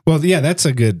 Well, yeah, that's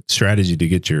a good strategy to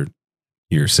get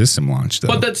your system launched, though.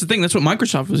 But that's the thing. That's what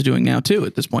Microsoft was doing now, too,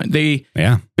 at this point. They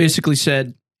basically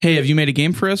said, hey, have you made a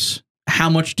game for us? How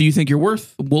much do you think you're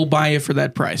worth? We'll buy it for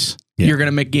that price. Yeah. You're going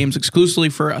to make games exclusively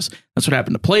for us. That's what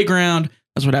happened to Playground.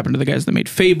 That's what happened to the guys that made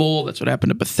Fable. That's what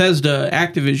happened to Bethesda,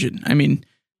 Activision. I mean,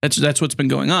 that's what's been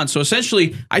going on. So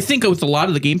essentially, I think with a lot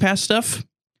of the Game Pass stuff,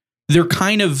 they're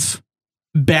kind of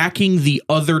backing the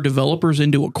other developers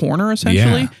into a corner,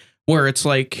 essentially, where it's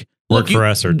like, work for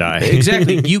us or die.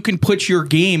 Exactly. You can put your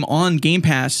game on Game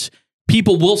Pass.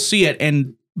 People will see it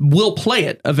and will play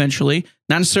it eventually,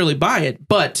 not necessarily buy it,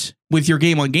 but with your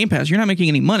game on Game Pass, you're not making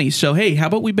any money. So, hey, how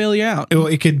about we bail you out? Well,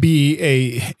 it could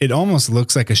be it almost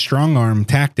looks like a strong arm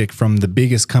tactic from the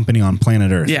biggest company on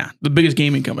planet Earth. Yeah. The biggest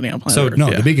gaming company on planet Earth. No,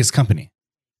 the biggest company.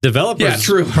 Developers. Yeah,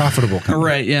 true. Profitable company.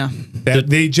 Right. Yeah.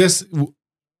 They just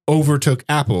overtook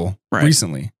Apple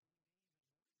recently.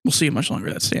 We'll see how much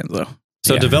longer that stands, though.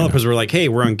 So developers were like, hey,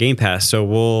 we're on Game Pass, so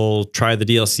we'll try the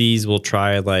DLCs. We'll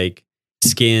try like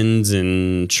skins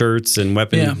and shirts and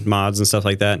weapon mods and stuff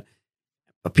like that.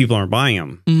 But people aren't buying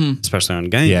them, especially on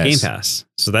Game Pass.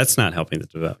 So that's not helping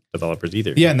the developers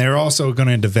either. Yeah, and they're also going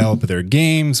to develop their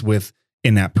games with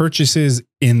in-app purchases,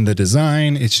 in the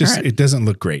design. It's just it doesn't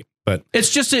look great. But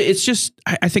it's just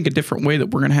I think a different way that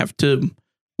we're going to have to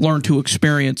learn to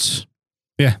experience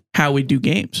how we do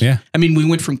games. Yeah. I mean, we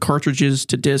went from cartridges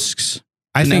to discs.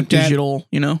 I think digital,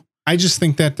 I just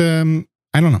think that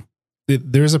I don't know.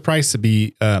 There's a price to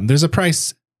be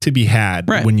had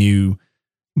when you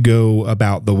go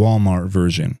about the Walmart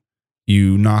version.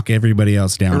 You knock everybody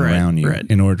else down around you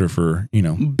in order for,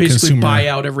 basically buy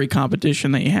out every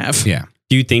competition that you have. Yeah.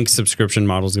 Do you think subscription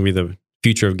models going to be the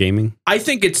future of gaming? I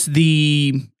think it's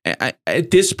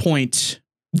at this point,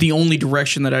 the only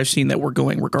direction that I've seen that we're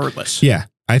going regardless. Yeah,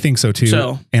 I think so too.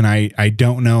 So, and I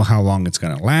don't know how long it's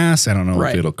going to last. I don't know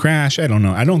if it'll crash. I don't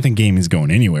know. I don't think gaming is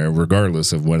going anywhere,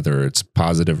 regardless of whether it's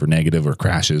positive or negative or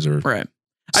crashes or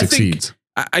succeeds.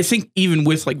 I think even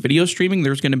with like video streaming,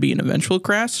 there's going to be an eventual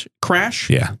crash.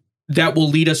 Yeah. That will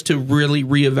lead us to really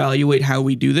reevaluate how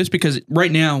we do this, because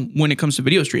right now, when it comes to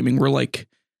video streaming, we're like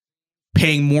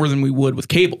paying more than we would with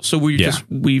cable. So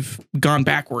we've gone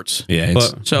backwards. Yeah.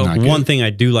 But one thing I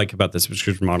do like about the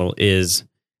subscription model is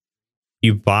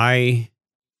you buy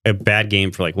a bad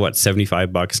game for like what,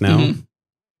 $75 now?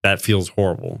 That feels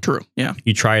horrible. True. Yeah.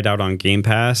 You try it out on Game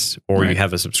Pass, or you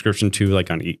have a subscription to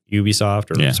like on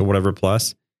Ubisoft or so whatever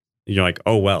plus. You're like,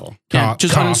 oh well. Yeah,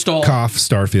 just uninstall.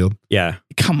 Starfield. Yeah.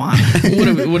 Come on.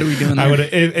 What are we doing there? I would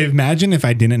imagine if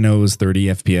I didn't know it was 30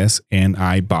 FPS and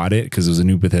I bought it because it was a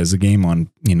new Bethesda game on,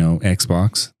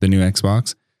 Xbox, the new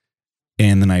Xbox.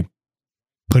 And then I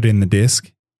put in the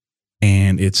disc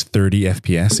and it's 30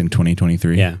 FPS in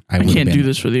 2023. Yeah. I can't do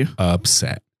this with you.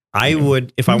 Upset. I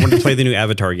would, if I wanted to play the new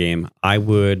Avatar game, I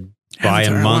would buy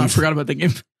a month. I forgot about that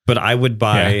game. But I would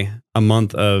buy a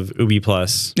month of Ubi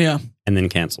Plus. Yeah. And then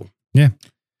cancel. Yeah.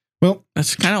 Well,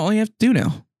 that's kind of all you have to do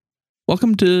now.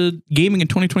 Welcome to gaming in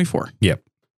 2024. Yep.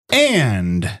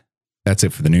 And that's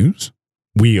it for the news.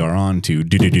 We are on to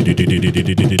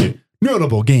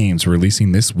notable games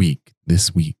releasing this week.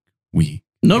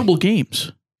 Notable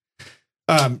games.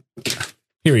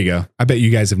 Here we go. I bet you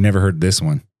guys have never heard this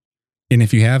one. And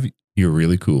if you have, you're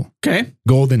really cool. Okay.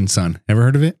 Golden Sun. Ever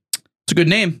heard of it? It's a good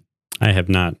name. I have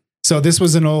not. So this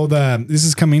was an old, this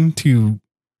is coming to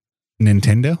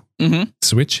Nintendo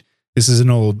Switch. This is an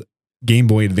old Game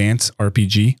Boy Advance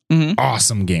RPG.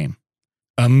 Awesome game.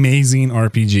 Amazing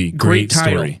RPG. Great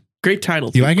title. Story. Great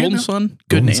title. Do you like Golden it? Sun? Good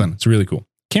Golden name. Sun. It's really cool.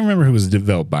 Can't remember who it was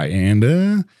developed by.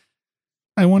 And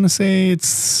I want to say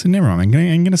it's, never mind.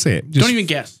 I'm going to say it. Don't even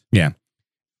guess. Yeah.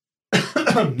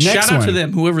 Shout out to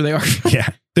them, whoever they are. Yeah,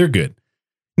 they're good.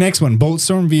 Next one,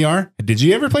 Bulletstorm VR. Did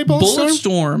you ever play Bulletstorm?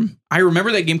 Bulletstorm. I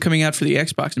remember that game coming out for the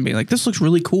Xbox and being like, this looks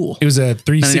really cool. It was a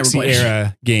 360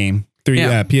 era game.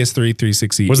 PS3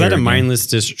 360. Was that a mindless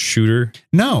disc shooter?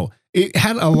 No, it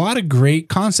had a lot of great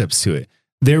concepts to it.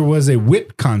 There was a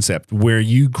whip concept where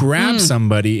you grab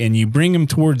somebody and you bring them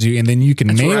towards you, and then you can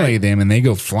melee them and they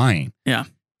go flying. Yeah.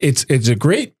 It's a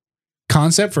great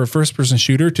concept for a first person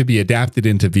shooter to be adapted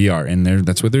into VR, and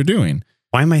that's what they're doing.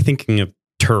 Why am I thinking of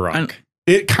Turok?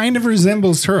 It kind of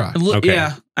resembles Turok. Okay.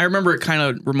 Yeah, I remember it kind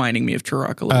of reminding me of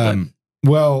Turok a little bit.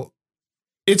 Well,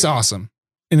 it's awesome,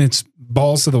 and it's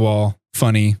balls to the wall,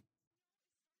 funny.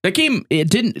 That game,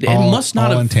 it all, must not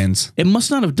all have intense. It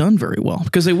must not have done very well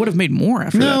because they would have made more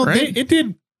after that, right? it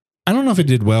did. I don't know if it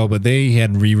did well, but they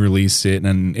had re-released it,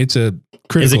 and it's a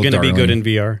critical. Is it going to be darling. good in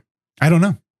VR? I don't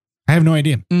know. I have no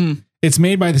idea. Mm. It's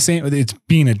made by the same. It's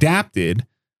being adapted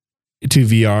to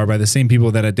VR by the same people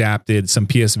that adapted some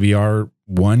PSVR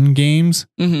 1 games,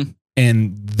 Mm-hmm.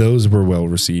 and those were well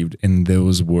received. And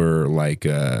those were like,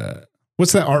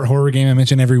 what's that art horror game I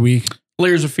mention every week?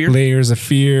 Layers of Fear. Layers of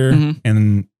Fear, Mhm.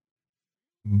 and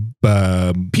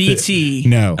PT.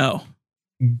 no, Oh,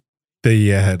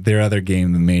 their other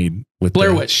game they made with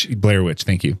Blair Witch. Blair Witch.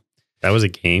 Thank you. That was a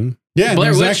game. Yeah, Blair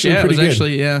it was Witch. actually Yeah, it pretty was good.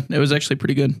 actually it was actually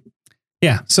pretty good.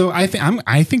 Yeah, so I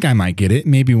think I might get it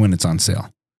maybe when it's on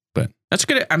sale. That's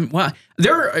good. Well,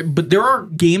 there are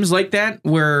games like that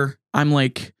where I'm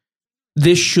like,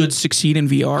 this should succeed in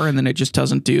VR, and then it just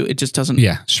doesn't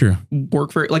Yeah, sure.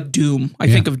 work very, like Doom. I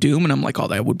Yeah. think of Doom and I'm like, oh,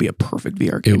 that would be a perfect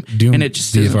VR game. Doom and it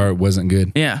just VFR wasn't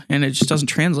good. Yeah, and it just doesn't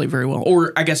translate very well.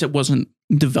 Or I guess it wasn't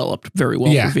developed very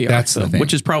well Yeah, for VR. that's the thing.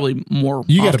 Which is probably more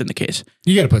You gotta- often the case.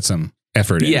 You got to put some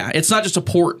effort in. Yeah, it's not just a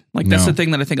port. Like that's No. the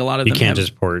thing that I think a lot of You them can't have,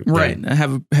 just port. right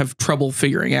have trouble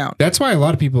figuring out. That's why a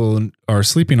lot of people are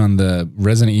sleeping on the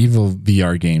Resident Evil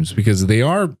VR games because they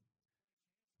are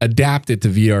adapted to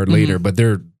VR later, but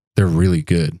they're really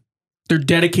good. They're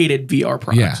dedicated VR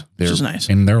products, Yeah, which they're is nice.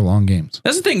 and they're long games.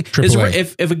 That's the thing. Triple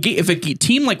Is A. if a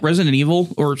team like Resident Evil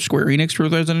or Square Enix for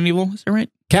Resident Evil, is that right?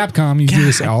 Capcom, you do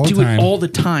this all the time. It all the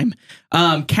time.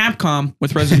 Capcom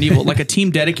with Resident Evil, like a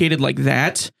team dedicated like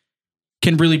that,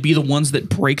 can really be the ones that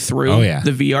break through Oh, yeah.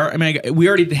 the VR. I mean, we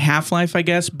already did Half-Life, I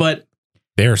guess, but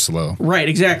They're slow. right,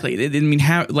 exactly. I mean,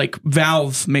 like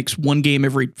Valve makes one game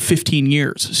every 15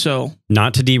 years, so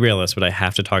Not to derail us, but I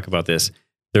have to talk about this.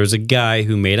 There's a guy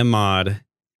who made a mod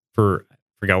for,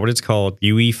 forgot what it's called,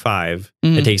 UE5,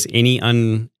 that takes any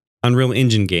Unreal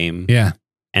Engine game Yeah.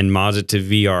 and mods it to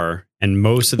VR. And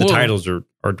most of the Whoa. titles are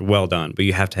well done, but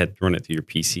you have to run it through your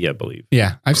PC, I believe.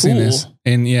 Yeah. I've seen Cool. this.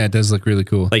 And yeah, it does look really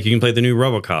cool. Like you can play the new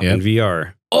RoboCop Yep. in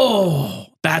VR. oh,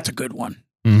 that's a good one.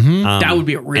 Mm-hmm. That would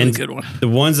be a really and good one. The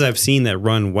ones that I've seen that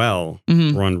run well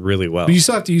Mhm. run really well. But you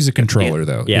still have to use a controller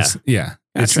though. Yeah. It's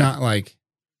Gotcha. not like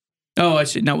Oh, I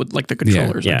see. Not with like the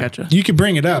controllers. Yeah. I gotcha. you can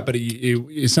bring it up, but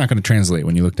it's not going to translate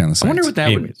when you look down the sides. I wonder what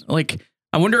that Anyways. would like.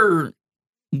 I wonder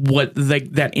what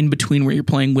like that in between where you're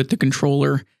playing with the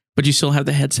controller, but you still have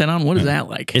the headset on. What is that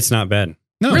like? It's not bad.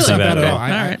 No, it's Really? not bad at all. All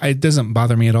right. It doesn't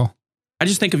bother me at all. I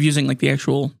just think of using like the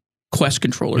actual Quest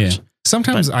controllers. Yeah.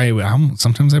 Sometimes I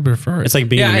prefer it. It's like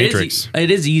being in Yeah, Matrix.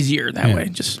 it is easier that Yeah. way.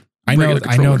 Just I know regular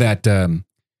controller. that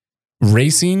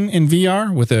racing in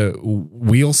VR with a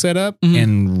wheel setup Mhm.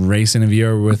 and racing in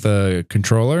VR with a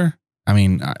controller. I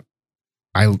mean,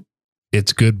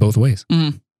 it's good both ways.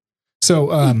 Mhm.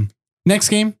 So next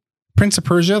game, Prince of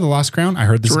Persia: The Lost Crown. I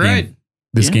heard this That's right. game.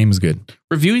 This Yeah. game is good.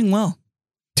 Reviewing well.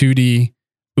 2D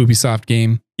Ubisoft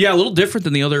game. Yeah, a little different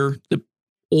than the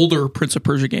older Prince of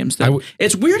Persia games.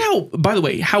 It's weird how, by the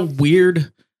way, how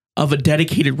weird of a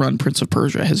dedicated run Prince of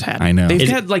Persia has had. I know. They've It,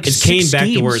 had like it 6 came back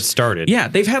games. to where it started. Yeah,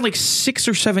 they've had like 6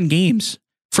 or 7 games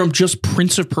from just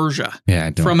Prince of Persia Yeah, I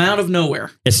don't. from out of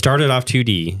nowhere. It started off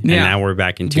 2D, and Yeah. now we're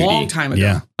back in 2D. Long time ago.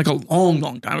 Yeah. Like a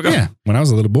long time ago. Yeah, when I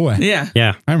was a little boy, Yeah.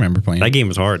 Yeah, I remember playing. that game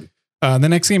was hard. The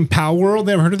next game, Pal World.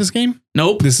 Ever heard of this game?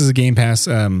 Nope. This is a Game Pass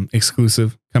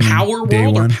exclusive. Coming Power day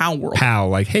World or one. Pal World? Pal,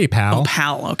 like hey pal. Oh,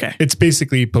 Pal. Okay. It's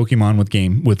basically Pokemon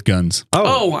with guns.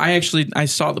 Oh, I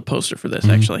saw the poster for this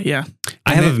Mhm. actually. Yeah.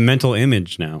 I have a mental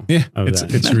image now. Yeah, of it's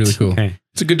that. it's really cool. Okay.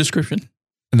 It's a good description.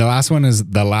 And the last one is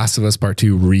The Last of Us Part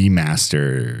 2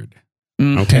 Remastered.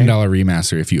 Mm, Okay. $10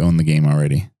 remaster if you own the game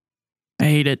already. I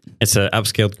hate it. It's a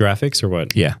upscaled graphics or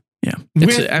what? Yeah. Yeah.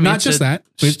 Not just that.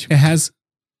 It has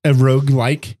a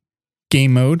roguelike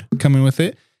game mode coming with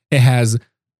it. It has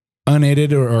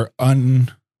unedited or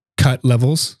uncut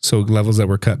levels. So levels that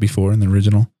were cut before in the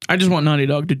original. I just want Naughty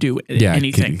Dog to do Yeah,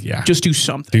 anything. yeah. Just do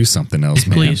something. Do something else,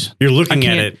 man. Please. You're I looking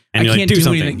can't, at it and I you're can't like, do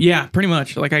something. anything. Yeah, pretty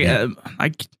much. Like Yeah.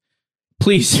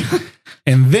 please.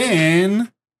 And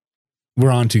then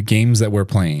we're on to games that we're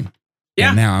playing. Yeah.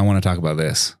 And now I want to talk about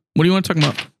this. What do you want to talk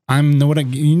about?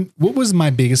 What was my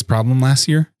biggest problem last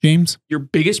year, James? Your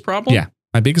biggest problem? Yeah.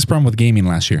 My biggest problem with gaming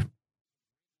last year.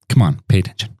 Come on, pay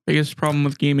attention. Biggest problem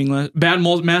with gaming.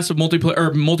 Massive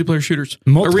multiplayer shooters.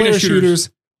 Multiplayer Arena shooters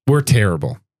were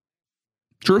terrible.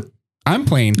 True. I'm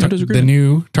playing No disagreement. the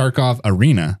new Tarkov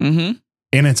Arena, Mm-hmm.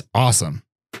 and it's awesome.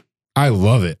 I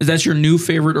love it. Is that your new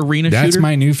favorite arena shooter? That's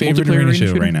my new favorite Multiplayer arena arena shooter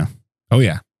shooter? right now. Oh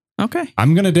yeah, Okay.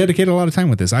 I'm gonna dedicate a lot of time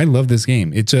with this. I love this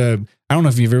game. It's I don't know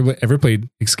if you've ever played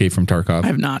Escape from Tarkov. I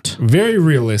have not. Very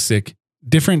realistic,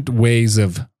 different ways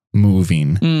of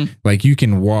moving. Mm. Like you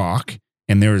can walk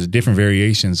and there's different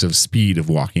variations of speed of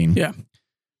walking. Yeah.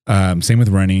 Same with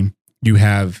running. You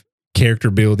have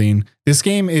character building. This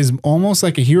game is almost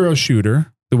like a hero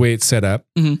shooter, the way it's set up,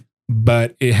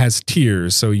 but it has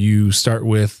tiers. So you start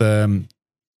with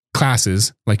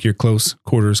classes, like your close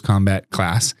quarters combat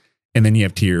class, and then you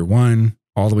have tier 1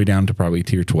 all the way down to probably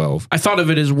tier 12. I thought of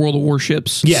it as World of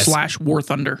Warships / War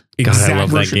Thunder. God, I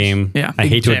love that game. Yeah. I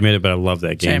hate to admit it, but I love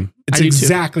that game. Same. It's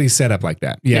exactly set up like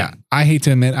that. Yeah. I hate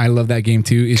to admit I love that game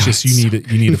too. It's just you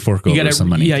need to fork over some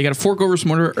money. Yeah, you got to fork over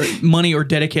some money or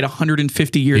dedicate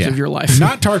 150 years of your life.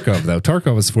 Not Tarkov though.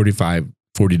 Tarkov is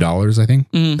 $40, I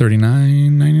think.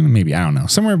 $39.99 maybe, I don't know.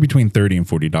 Somewhere between $30 and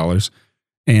 $40.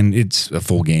 And it's a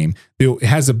full game. It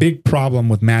has a big problem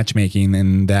with matchmaking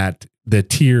in that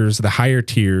the higher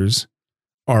tiers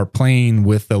are playing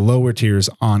with the lower tiers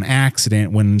on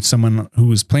accident when someone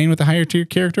who is playing with the higher tier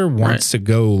character wants to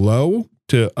go low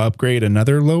to upgrade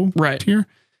another low tier.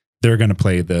 They're going to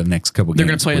play the next couple games. They're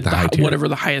going to play at whatever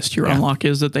the highest tier unlock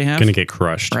is that they have. Going to get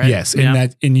crushed. Right? Yes.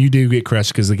 And you do get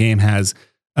crushed because the game has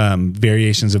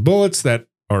variations of bullets that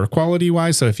are quality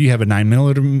wise. So if you have a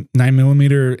 9mm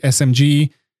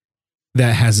SMG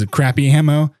that has a crappy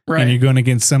ammo and you're going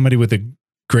against somebody with a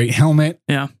great helmet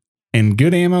and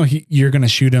good ammo, you're going to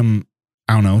shoot him,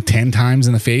 I don't know, 10 times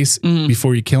in the face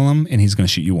before you kill him, and he's going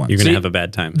to shoot you once. You're going to have a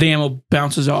bad time. The ammo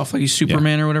bounces off like he's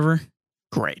Superman or whatever.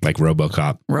 Great. Like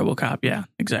RoboCop. Yeah,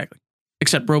 exactly.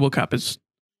 Except RoboCop is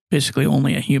basically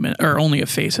only a human or only a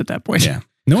face at that point. Yeah.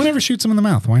 No one ever shoots him in the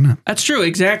mouth. Why not? That's true.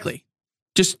 Exactly.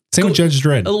 Just same with Judge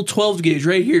Dredd. A little 12 gauge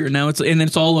right here. Now it's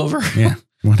all over. Yeah.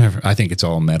 Whatever. I think it's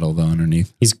all metal though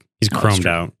underneath. He's chromed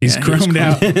out. He's chromed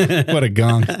out. What a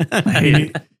gong.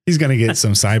 He's going to get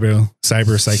some cyber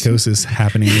psychosis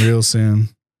happening real soon.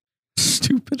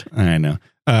 Stupid. I know.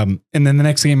 And then the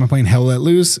next game I'm playing, Hell Let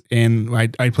Loose, and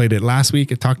I played it last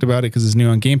week. I talked about it because it's new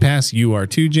on Game Pass. You are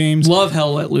too, James. Love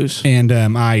Hell Let Loose. And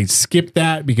I skipped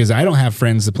that because I don't have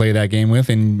friends to play that game with,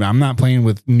 and I'm not playing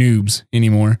with noobs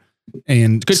anymore.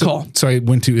 And good call. So I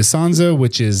went to Isanzo,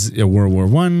 which is a World War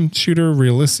I shooter,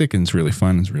 realistic, and it's really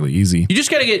fun. It's really easy. You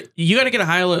just gotta get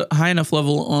a high enough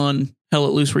level on Hell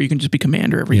Let Loose where you can just be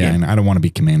commander every game. Yeah, and I don't want to be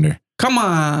commander. Come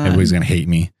on, everybody's gonna hate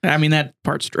me. I mean, that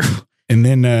part's true. And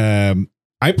then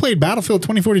I played Battlefield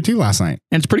 2042 last night,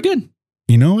 and it's pretty good.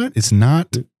 You know what? It's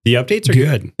not. The updates are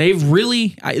good.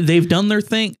 They've done their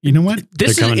thing. You know what?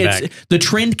 The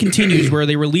trend continues where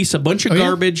they release a bunch of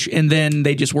garbage and then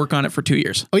they just work on it for 2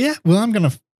 years. Oh yeah. Well, I'm going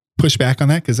to push back on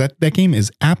that because that game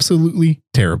is absolutely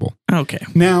terrible. Okay.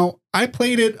 Now I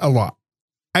played it a lot.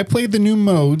 I played the new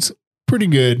modes pretty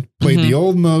good. Played the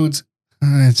old modes.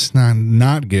 It's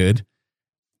not good,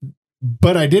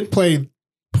 but I did play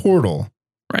Portal.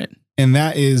 Right. And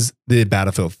that is the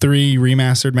Battlefield 3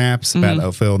 remastered maps,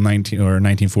 Battlefield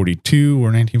 1942 or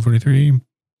 1943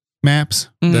 maps.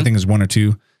 I think is 1 or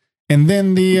 2. And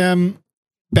then the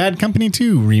Bad Company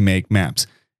 2 remake maps.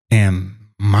 And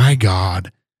my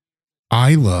God,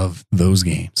 I love those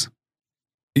games.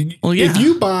 Well, yeah. If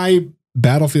you buy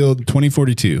Battlefield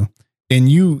 2042 and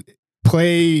you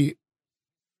play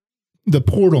the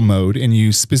Portal mode and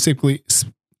you specifically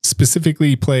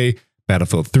play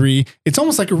Battlefield 3, it's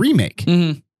almost like a remake.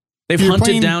 They've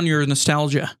hunted down your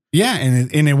nostalgia. Yeah,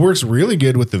 and it works really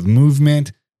good with the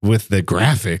movement, with the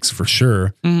graphics for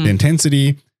sure, the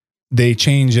intensity. They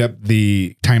change up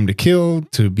the time to kill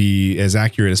to be as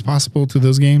accurate as possible to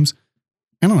those games.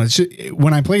 I don't know. It's just,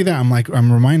 when I play that,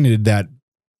 I'm reminded that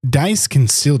DICE can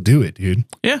still do it, dude.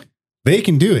 Yeah, they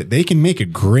can do it. They can make a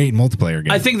great multiplayer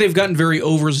game. I think they've gotten very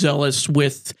overzealous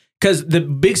with. Because the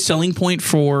big selling point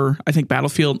for, I think,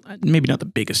 Battlefield, maybe not the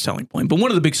biggest selling point, but one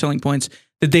of the big selling points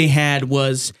that they had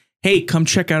was, hey, come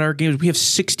check out our games. We have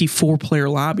 64 player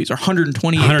lobbies or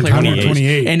 128 player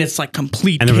lobbies. And it's like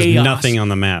complete chaos. And there was nothing on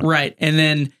the map. Right.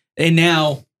 And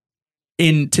now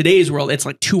in today's world, it's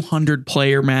like 200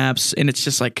 player maps. And it's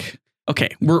just like, okay,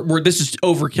 this is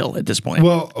overkill at this point.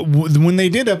 Well, when they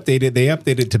did update it, they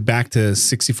updated to back to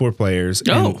 64 players.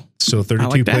 Oh. So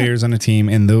 32 players on a team,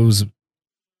 and those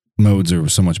modes are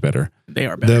so much better. They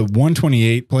are better. The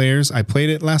 128 players, I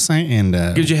played it last night and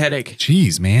gives you a headache.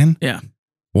 Jeez, man. Yeah.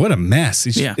 What a mess.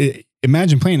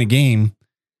 Imagine playing a game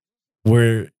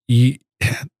where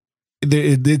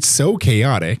it's so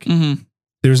chaotic.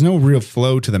 There's no real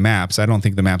flow to the maps. I don't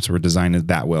think the maps were designed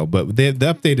that well, but the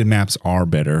updated maps are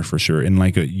better for sure. And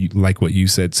like what you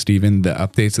said, Steven, the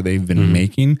updates that they've been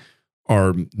making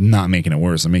are not making it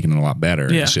worse. They're making it a lot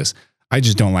better. Yeah. It's just, I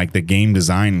just don't like the game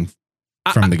design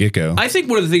from the get-go. I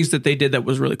think one of the things that they did that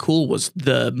was really cool was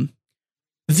the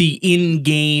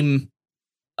in-game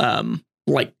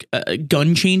like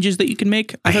gun changes that you can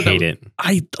make. I hate it.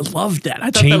 I loved that.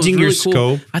 I thought changing that was really your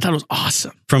cool. scope. I thought it was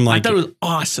awesome. From like I thought it was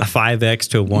awesome. A 5x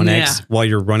to a 1x while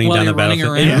you're running down the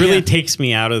battlefield. It really takes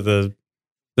me out of the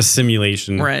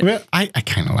simulation. Right. Well, I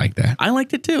kind of like that. I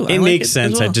liked it too. It makes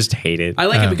sense. Well. I just hate it. I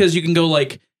like it because you can go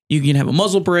like, you can have a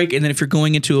muzzle brake, and then if you're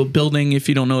going into a building, if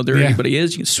you don't know where anybody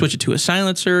is, you can switch it to a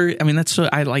silencer. I mean,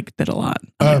 I like that a lot.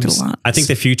 I liked it a lot. I think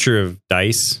the future of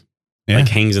DICE like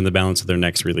hangs in the balance of their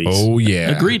next release. Oh yeah,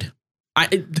 agreed.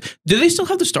 Do they still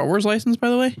have the Star Wars license? By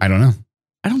the way, I don't know.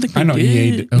 I don't think they know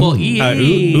did. EA. Well, EA,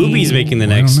 Ubi's making the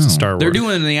next Star Wars. They're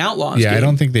doing the Outlaws. Yeah, game. I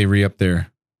don't think they re-upped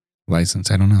their license.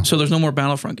 I don't know. So there's no more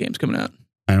Battlefront games coming out.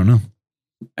 I don't know.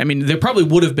 I mean, there probably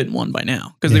would have been one by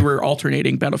now because they were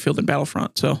alternating Battlefield and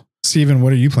Battlefront. So, Steven,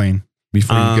 what are you playing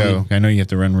before you go? I know you have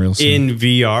to run real soon. In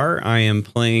VR, I am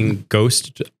playing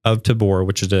Ghost of Tabor,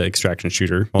 which is an extraction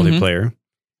shooter multiplayer.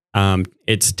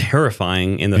 It's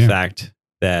terrifying in the fact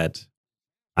that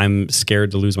I'm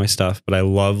scared to lose my stuff, but I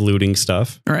love looting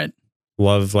stuff. All right.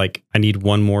 Love, like, I need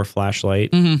one more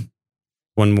flashlight,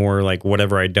 one more, like,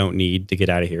 whatever I don't need to get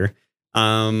out of here.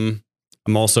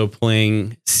 I'm also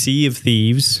playing Sea of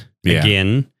Thieves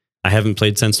again. I haven't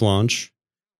played since launch.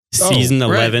 Season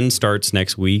 11 starts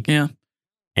next week. Yeah.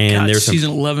 And there's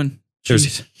season 11.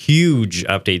 There's huge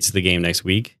updates to the game next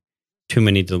week. Too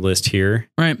many to list here.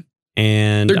 Right.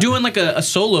 And they're doing like a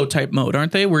solo type mode,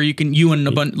 aren't they? Where you and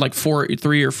a bunch, like three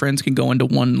of your friends can go into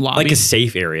one lobby. Like a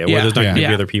safe area where there's not going to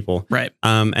be other people. Right.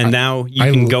 And now you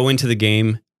can go into the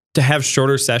game to have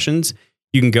shorter sessions.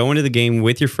 You can go into the game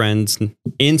with your friends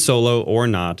in solo or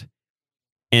not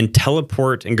and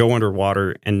teleport and go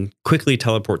underwater and quickly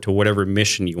teleport to whatever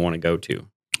mission you want to go to.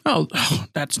 Oh,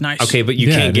 that's nice. Okay, but you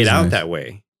can't get out that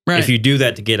way. Right. If you do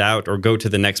that to get out or go to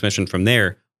the next mission from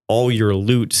there, all your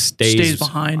loot stays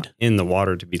behind in the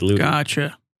water to be looted.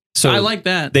 Gotcha. So I like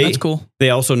that. That's cool. They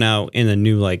also now in a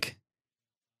new, like,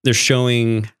 they're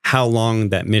showing how long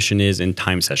that mission is in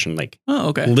time session. Like,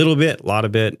 okay. A little bit, a lot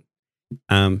of it.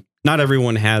 Not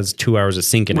everyone has 2 hours of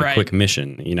sync in a quick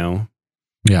mission, you know?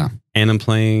 Yeah. And I'm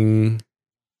playing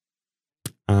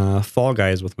Fall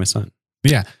Guys with my son.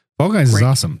 Yeah. Fall Guys is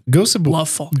awesome. Ghost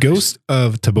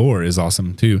of Tabor is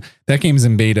awesome too. That game's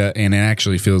in beta and it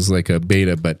actually feels like a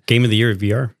beta, but Game of the Year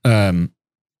VR.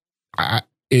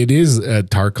 It is a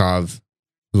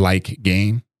Tarkov-like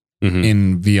game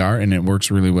in VR and it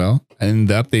works really well. And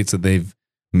the updates that they've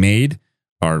made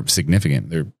are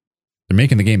significant. They're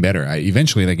making the game better.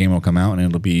 Eventually that game will come out and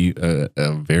it'll be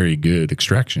a very good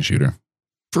extraction shooter.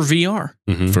 For VR.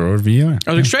 For VR.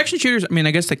 Are the extraction shooters, I mean,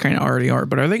 I guess they kind of already are,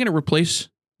 but are they going to replace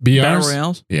BRs? Battle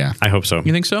Royales? Yeah. I hope so.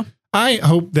 You think so? I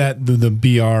hope that the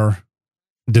BR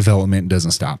development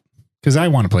doesn't stop because I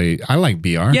want to play. I like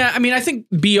BR. Yeah. I mean, I think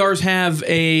BRs have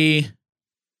an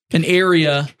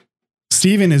area.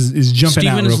 Steven is jumping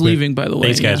out. Steven is leaving, by the way.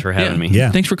 Thanks, guys, for having me.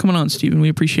 Yeah. Thanks for coming on, Steven. We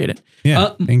appreciate it.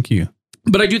 Yeah. Thank you.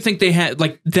 But I do think they had,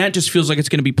 like, that just feels like it's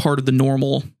going to be part of the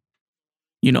normal,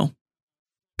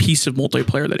 piece of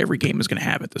multiplayer that every game is going to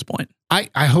have at this point. I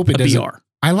hope it doesn't. BR.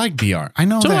 I like BR. I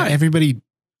know that everybody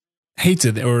hates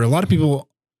it, or a lot of people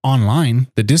online,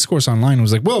 the discourse online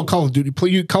was like, well, Call of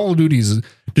Duty is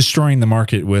destroying the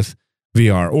market with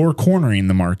VR or cornering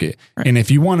the market. Right. And if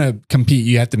you want to compete,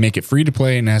 you have to make it free to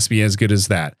play and it has to be as good as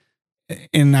that.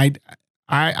 And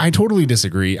I totally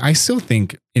disagree. I still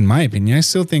think, in my opinion,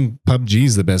 PUBG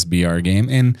is the best BR game.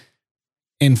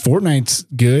 And Fortnite's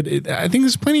good. I think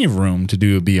there's plenty of room to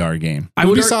do a BR game.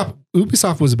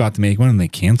 Ubisoft was about to make one and they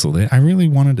canceled it. I really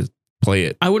wanted to play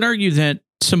it. I would argue that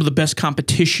some of the best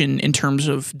competition in terms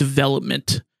of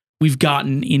development we've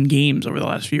gotten in games over the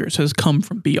last few years has come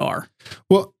from BR.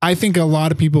 Well, I think a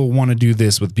lot of people want to do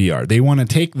this with BR. They want to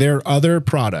take their other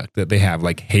product that they have,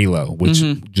 like Halo, which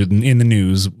in the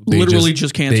news, they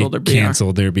just canceled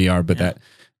their BR. But that,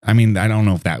 I mean, I don't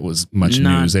know if that was much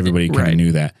news. Everybody kind of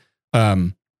knew that.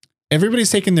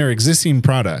 Everybody's taking their existing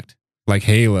product, like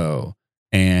Halo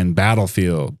and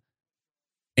Battlefield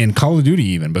and Call of Duty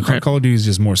even, but Call of Duty is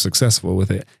just more successful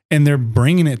with it. And they're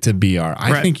bringing it to BR.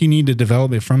 I think you need to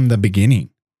develop it from the beginning.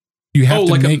 You have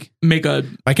to make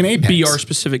an Apex BR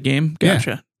specific game.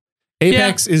 Gotcha. Yeah.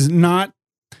 Apex is not,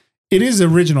 it is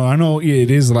original. I know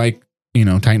it is like,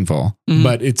 Titanfall,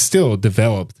 but it's still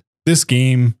developed. This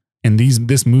game and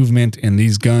this movement and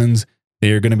these guns,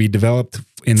 they are going to be developed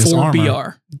in this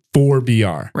armor for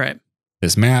BR. Right.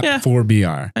 This map for BR.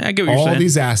 I get what you're saying. All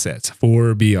these assets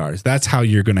for BRs. That's how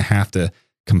you're going to have to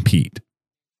compete.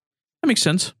 That makes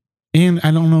sense. And I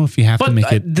don't know if you have to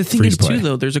make it the thing free is to play. too,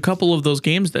 though, there's a couple of those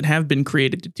games that have been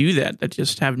created to do that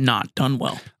just have not done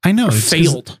well. I know. Or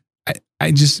failed. I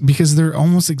just, because they're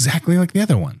almost exactly like the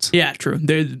other ones. Yeah, true.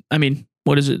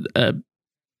 what is it?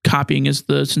 Copying is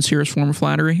the sincerest form of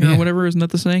flattery or whatever. Isn't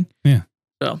that the saying? Yeah.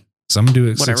 So some do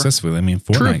it successfully. I mean,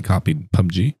 Fortnite copied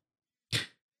PUBG.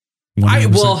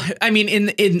 100%. I mean,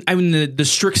 in the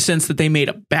strict sense that they made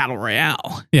a battle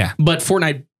royale. Yeah. But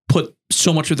Fortnite put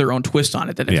so much of their own twist on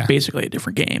it that it's basically a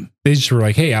different game. They just were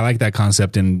like, hey, I like that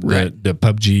concept. And the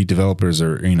PUBG developers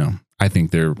are, I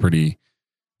think they're pretty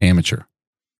amateur,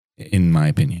 in my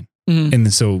opinion. Mm-hmm.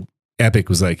 And so Epic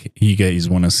was like, you guys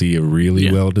want to see a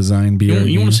really well-designed BR?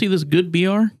 You want to see this good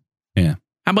BR? Yeah.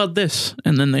 How about this?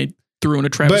 And then they threw in a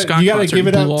Travis Scott. But you got to give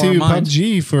it up to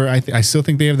PUBG for, I still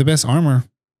think they have the best armor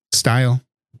style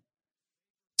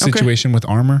situation with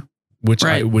armor, which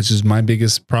is my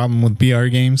biggest problem with BR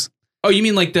games. Oh, you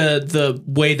mean like the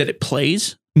way that it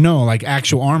plays? No, like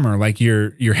actual armor, like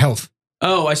your health.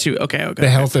 Oh, I see. Okay. The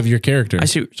health of your character. I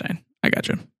see what you're saying. I got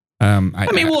you. I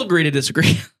mean, we'll agree to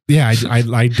disagree. Yeah,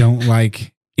 I don't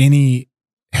like any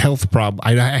health problem.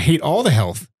 I hate all the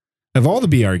health of all the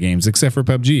BR games except for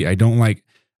PUBG.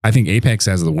 I think Apex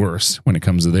has the worst when it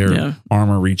comes to their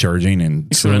armor recharging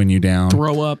and slowing you down.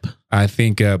 Throw up. I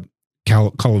think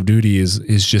Call of Duty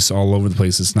is just all over the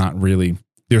place. It's not really.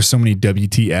 There's so many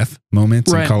WTF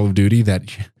moments in Call of Duty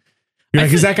that you're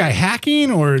like, is that guy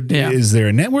hacking or is there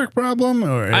a network problem?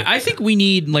 Or I think we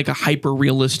need like a hyper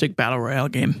realistic battle royale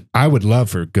game. I would love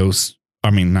for Ghosts. I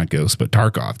mean, not Ghosts, but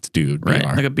Tarkov to do BR.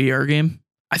 Like a BR game.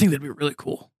 I think that'd be really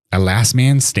cool. A last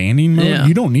man standing mode? Yeah.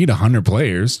 You don't need 100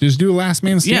 players. Just do a last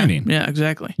man standing. Yeah,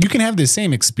 exactly. You can have the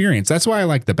same experience. That's why I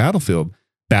like the Battlefield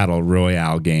Battle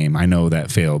Royale game. I know that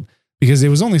failed because it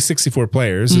was only 64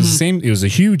 players. It was the same. It was a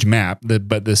huge map,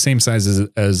 but the same size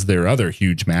as their other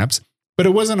huge maps. But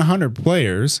it wasn't 100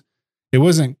 players. It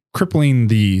wasn't crippling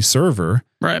the server.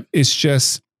 Right. It's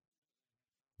just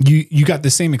you got the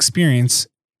same experience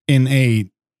in a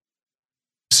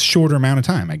shorter amount of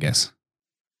time, I guess.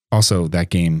 Also, that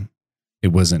game, it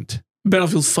wasn't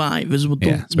Battlefield 5 is what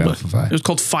it's Battlefield 5. It was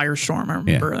called Firestorm. I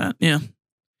remember that. Yeah.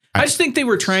 I just think they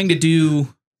were trying to do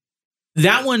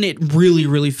that one. It really,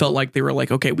 really felt like they were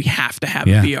like, okay, we have to have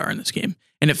a VR in this game.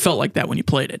 And it felt like that when you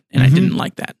played it. And I didn't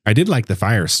like that. I did like the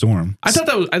Firestorm. I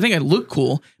thought I think it looked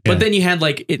cool. But then you had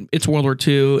like, it's World War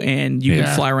II and you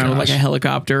can fly around with like a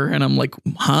helicopter. And I'm like,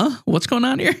 huh? What's going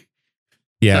on here?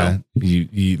 Yeah. So,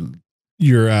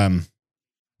 you're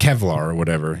Kevlar or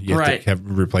whatever. You have to keep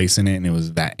replacing it. And it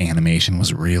was that animation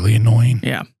was really annoying.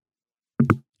 Yeah.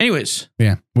 Anyways.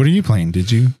 Yeah. What are you playing?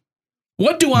 Did you?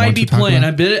 What do I be playing?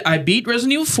 I beat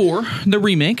Resident Evil 4, the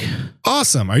remake.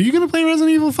 Awesome. Are you going to play Resident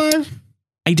Evil 5?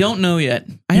 I don't know yet.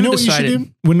 I haven't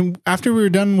decided. After we were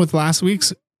done with last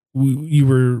week's, you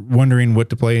were wondering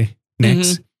what to play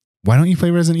next. Mm-hmm. Why don't you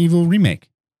play Resident Evil Remake?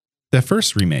 The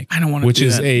first remake. I don't want to Which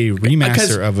is a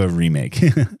remaster of a remake.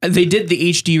 They did the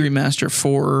HD remaster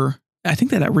for, I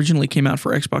think that originally came out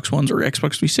for Xbox Ones or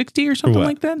Xbox 360 or something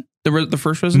like that. The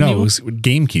first Resident Evil? No, it was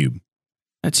GameCube.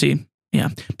 Let's see. Yeah.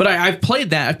 But I've played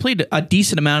that. I've played a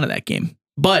decent amount of that game.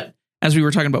 But as we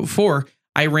were talking about before,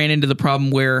 I ran into the problem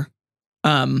where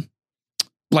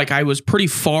like I was pretty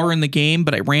far in the game,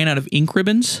 but I ran out of ink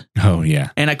ribbons. Oh,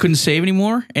 yeah. And I couldn't save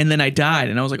anymore. And then I died.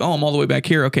 And I was like, oh, I'm all the way back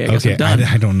here. Okay, I guess I'm done.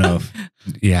 I don't know.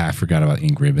 I forgot about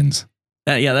ink ribbons.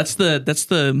 That's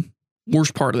the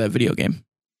worst part of that video game.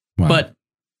 Wow. But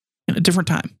in a different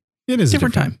time. It is a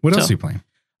different time. What else are you playing?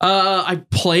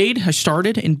 I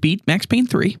started and beat Max Payne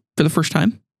 3 for the first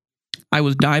time. I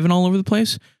was diving all over the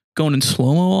place, going in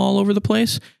slow-mo all over the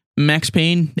place. Max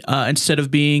Payne, instead of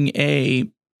being a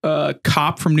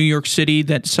cop from New York City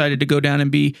that decided to go down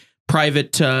and be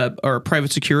private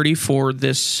security for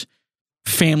this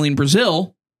family in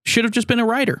Brazil, should have just been a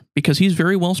writer because he's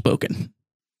very well-spoken.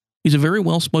 He's a very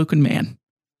well-spoken man.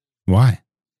 Why?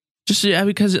 Just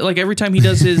because like every time he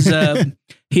does his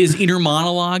his inner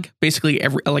monologue, basically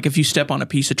if you step on a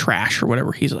piece of trash or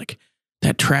whatever, he's like,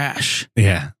 that trash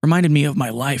reminded me of my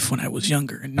life when I was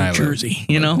younger in New Jersey.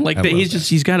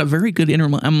 He's got a very good inner.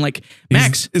 I'm like,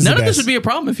 Max, none of this would be a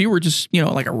problem if you were just,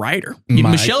 like a writer.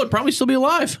 Michelle would probably still be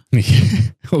alive.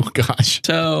 Oh gosh.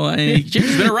 So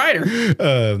she's been a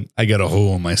writer. I got a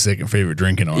hole in my second favorite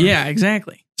drinking arm. Yeah,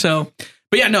 exactly. So,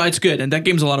 but yeah, no, it's good. And that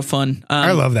game's a lot of fun.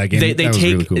 I love that game. They take,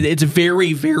 really cool. It's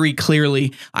very, very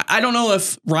clearly. I don't know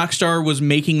if Rockstar was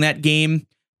making that game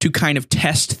to kind of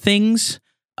test things.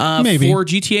 Maybe. For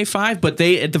GTA 5, but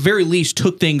they at the very least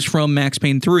took things from Max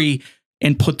Payne 3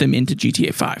 and put them into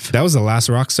GTA 5. That was the last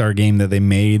Rockstar game that they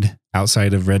made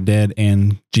outside of Red Dead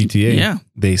and GTA. Yeah.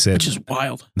 They said, which is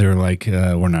wild. They're like,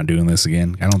 we're not doing this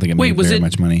again. I don't think it made very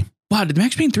much money. Wow, did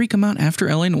Max Payne 3 come out after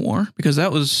LA Noire? Because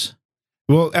that was...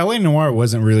 Well, LA Noire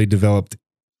wasn't really developed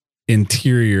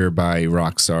Interior by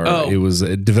Rockstar. Oh. It was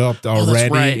developed already,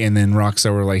 that's right. and then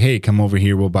Rockstar were like, "Hey, come over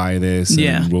here. We'll buy this.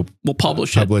 Yeah. and we'll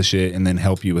publish it, and then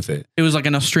help you with it." It was like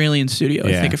an Australian studio,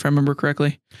 I think, if I remember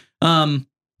correctly.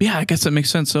 Yeah, I guess that makes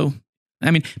sense. So,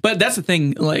 I mean, but that's the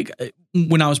thing. Like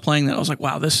when I was playing that, I was like,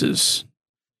 "Wow, this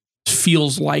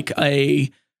feels like a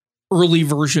early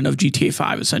version of GTA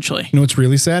 5, essentially." You know what's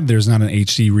really sad? There's not an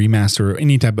HD remaster or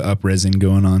any type of up-resing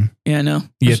going on. Yeah, I know.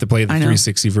 You have to play the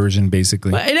 360 version,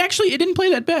 basically. But it didn't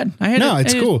play that bad.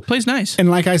 It's cool. It plays nice. And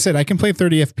like I said, I can play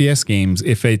 30 FPS games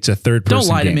if it's a third-person Don't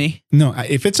lie game. to me. No,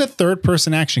 if it's a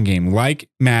third-person action game like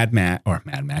Max Payne.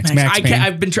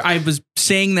 I was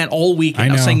saying that all week. I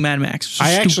was saying Mad Max.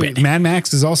 Mad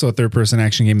Max is also a third-person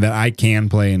action game that I can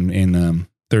play in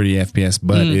 30 FPS,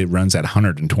 but it runs at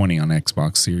 120 on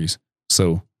Xbox Series.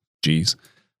 So, geez.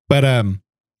 But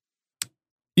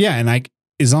yeah, and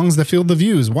as long as the field of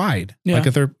view is wide,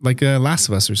 like a Last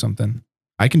of Us or something,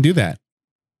 I can do that.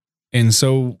 And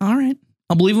so, all right,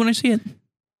 I'll believe when I see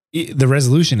it. The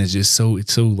resolution is just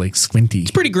it's so like squinty.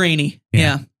 It's pretty grainy.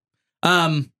 Yeah.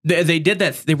 They did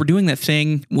that. They were doing that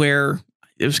thing where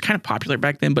it was kind of popular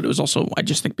back then, but it was also, I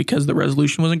just think, because the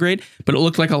resolution wasn't great, but it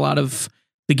looked like a lot of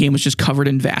the game was just covered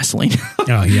in Vaseline.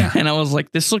 Oh yeah. And I was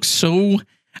like, this looks so,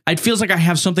 it feels like I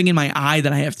have something in my eye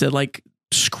that I have to like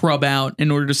scrub out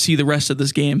in order to see the rest of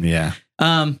this game. Yeah.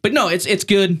 But no, it's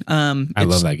good. I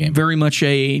love that game. Very much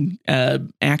a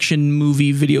action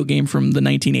movie video game from the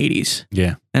 1980s.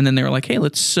 Yeah. And then they were like, hey,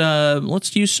 let's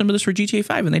use some of this for GTA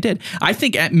 5, and they did. I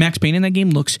think Max Payne in that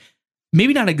game looks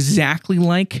maybe not exactly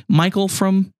like Michael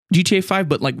from GTA 5,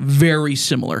 but like very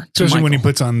similar. Especially when he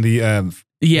puts on the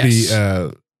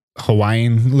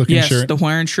Hawaiian looking shirt. The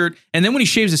Hawaiian shirt. And then when he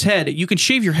shaves his head, you can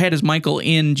shave your head as Michael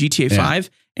in GTA 5,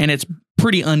 and it's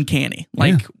pretty uncanny.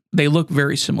 Like they look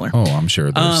very similar. Oh, I'm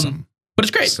sure there's some. But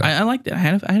it's great. I liked it. I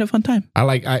had a fun time.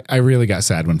 I really got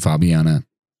sad when Fabiana.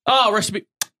 Oh, rest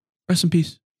in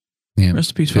peace. Yeah.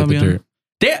 Rest in peace, Fabiana.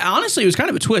 Honestly, it was kind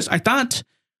of a twist. I thought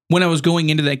when I was going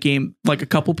into that game, like a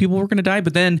couple people were going to die,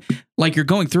 but then like you're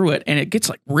going through it and it gets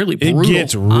like really brutal. It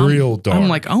gets real dark. I'm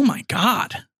like, oh my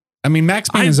God. I mean, Max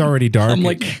Payne is already dark. I'm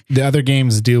like, the other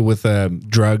games deal with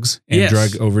drugs and drug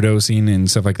overdosing and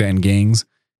stuff like that, and gangs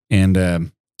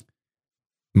and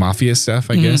mafia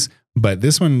stuff, I guess. But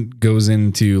this one goes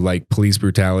into like police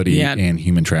brutality and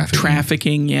human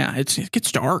trafficking. Yeah, it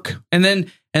gets dark. And then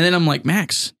I'm like,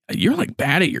 Max, you're like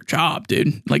bad at your job,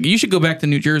 dude. Like you should go back to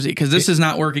New Jersey because this is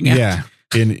not working out. Yeah,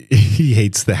 and he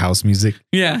hates the house music.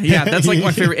 Yeah, that's like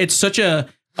my favorite. It's such a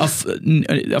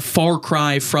far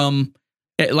cry from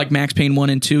like Max Payne 1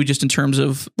 and 2, just in terms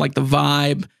of like the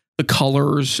vibe, the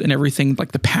colors and everything,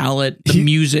 like the palette, the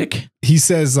music. He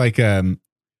says like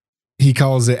he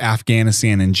calls it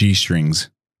Afghanistan and G strings.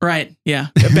 Right. Yeah.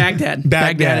 Baghdad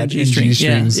and G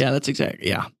strings. Yeah, that's exactly.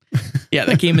 Yeah. Yeah.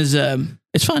 That game is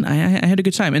it's fun. I had a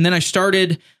good time. And then I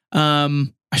started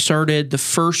the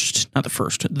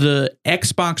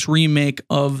Xbox remake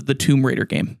of the Tomb Raider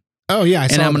game. Oh yeah.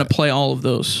 And I'm going to play all of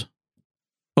those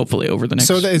hopefully over the next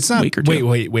week or two.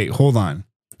 Wait, hold on.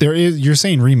 You're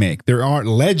saying remake. There are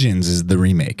Legends is the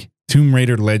remake. Tomb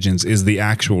Raider Legends is the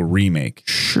actual remake.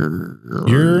 Sure.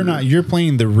 You're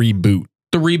playing the reboot.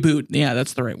 The reboot. Yeah,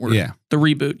 that's the right word. Yeah. The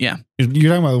reboot. Yeah.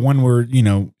 You're talking about the one where,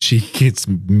 she gets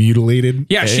mutilated.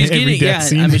 Yeah, she's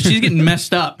getting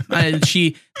messed up. One of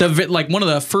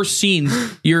the first scenes,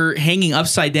 you're hanging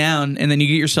upside down and then you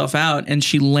get yourself out and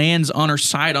she lands on her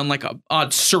side on like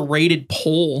a serrated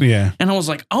pole. Yeah. And I was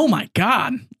like, oh my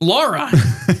God, Laura,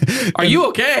 are you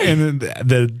okay? And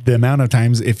the amount of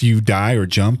times if you die or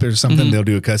jump or something, they'll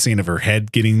do a cutscene of her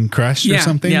head getting crushed or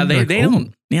something. Yeah, they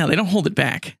don't hold it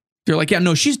back. They're like, yeah,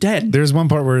 no, she's dead. There's one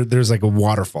part where there's like a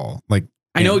waterfall. Like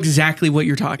I know exactly what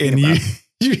you're talking about.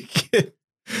 You get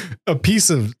a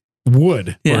piece of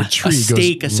wood or a tree, a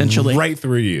stake, goes essentially right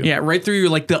through you. Yeah, right through your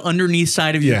like the underneath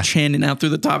side of your chin and out through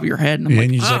the top of your head. And I'm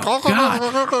like, oh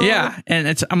God. Yeah.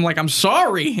 And I'm like, I'm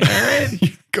sorry. All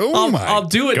right. I'll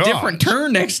do a different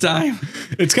turn next time.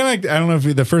 It's kind of like, I don't know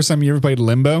if the first time you ever played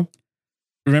Limbo.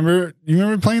 You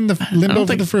remember playing the Limbo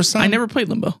for the first time? I never played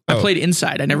Limbo. I played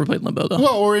Inside. I never played Limbo though.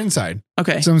 Well, or Inside.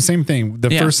 Okay. So same thing. The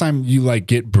first time you like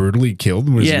get brutally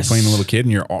killed when you're playing a little kid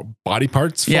and your body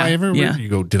parts fly everywhere. Yeah. You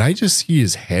go, did I just see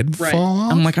his head fall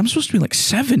off? I'm like, I'm supposed to be like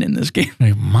 7 in this game.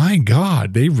 Like, my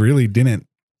God, they really didn't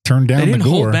turn down the gore. They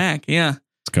didn't hold back. Yeah.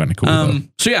 It's kind of cool though.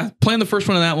 So yeah, playing the first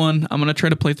one of that one. I'm going to try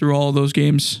to play through all of those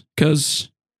games because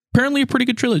apparently a pretty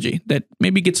good trilogy that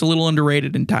maybe gets a little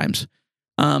underrated in times.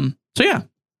 So yeah.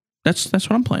 That's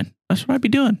what I'm playing. That's what I'd be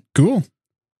doing. Cool.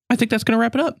 I think that's going to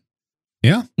wrap it up.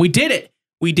 Yeah. We did it,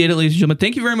 ladies and gentlemen.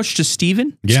 Thank you very much to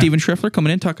Steven. Yeah. Steven Schriffler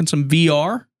coming in, talking some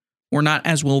VR. We're not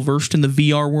as well versed in the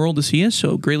VR world as he is,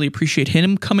 so greatly appreciate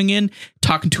him coming in,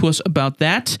 talking to us about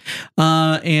that.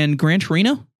 And Gran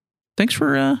Torino, thanks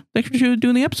for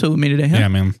doing the episode with me today. Huh? Yeah,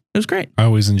 man. It was great. I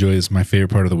always enjoy it. It's my favorite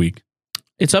part of the week.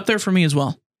 It's up there for me as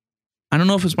well. I don't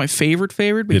know if it's my favorite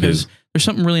because there's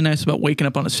something really nice about waking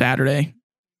up on a Saturday,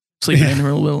 sleeping in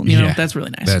a little, that's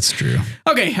really nice. That's true.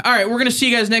 Okay. All right. We're going to see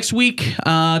you guys next week.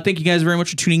 Thank you guys very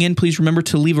much for tuning in. Please remember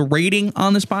to leave a rating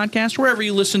on this podcast, wherever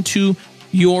you listen to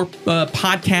your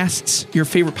podcasts, your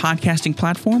favorite podcasting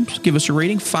platforms. Give us a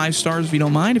rating, 5 stars if you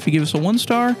don't mind. If you give us a 1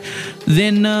 star,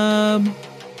 then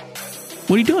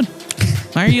what are you doing?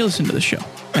 Why are you listening to the show?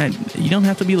 You don't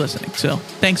have to be listening. So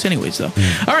thanks anyways, though.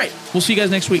 All right. We'll see you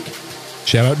guys next week.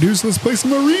 Shout out, dudes. Let's play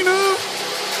some arena.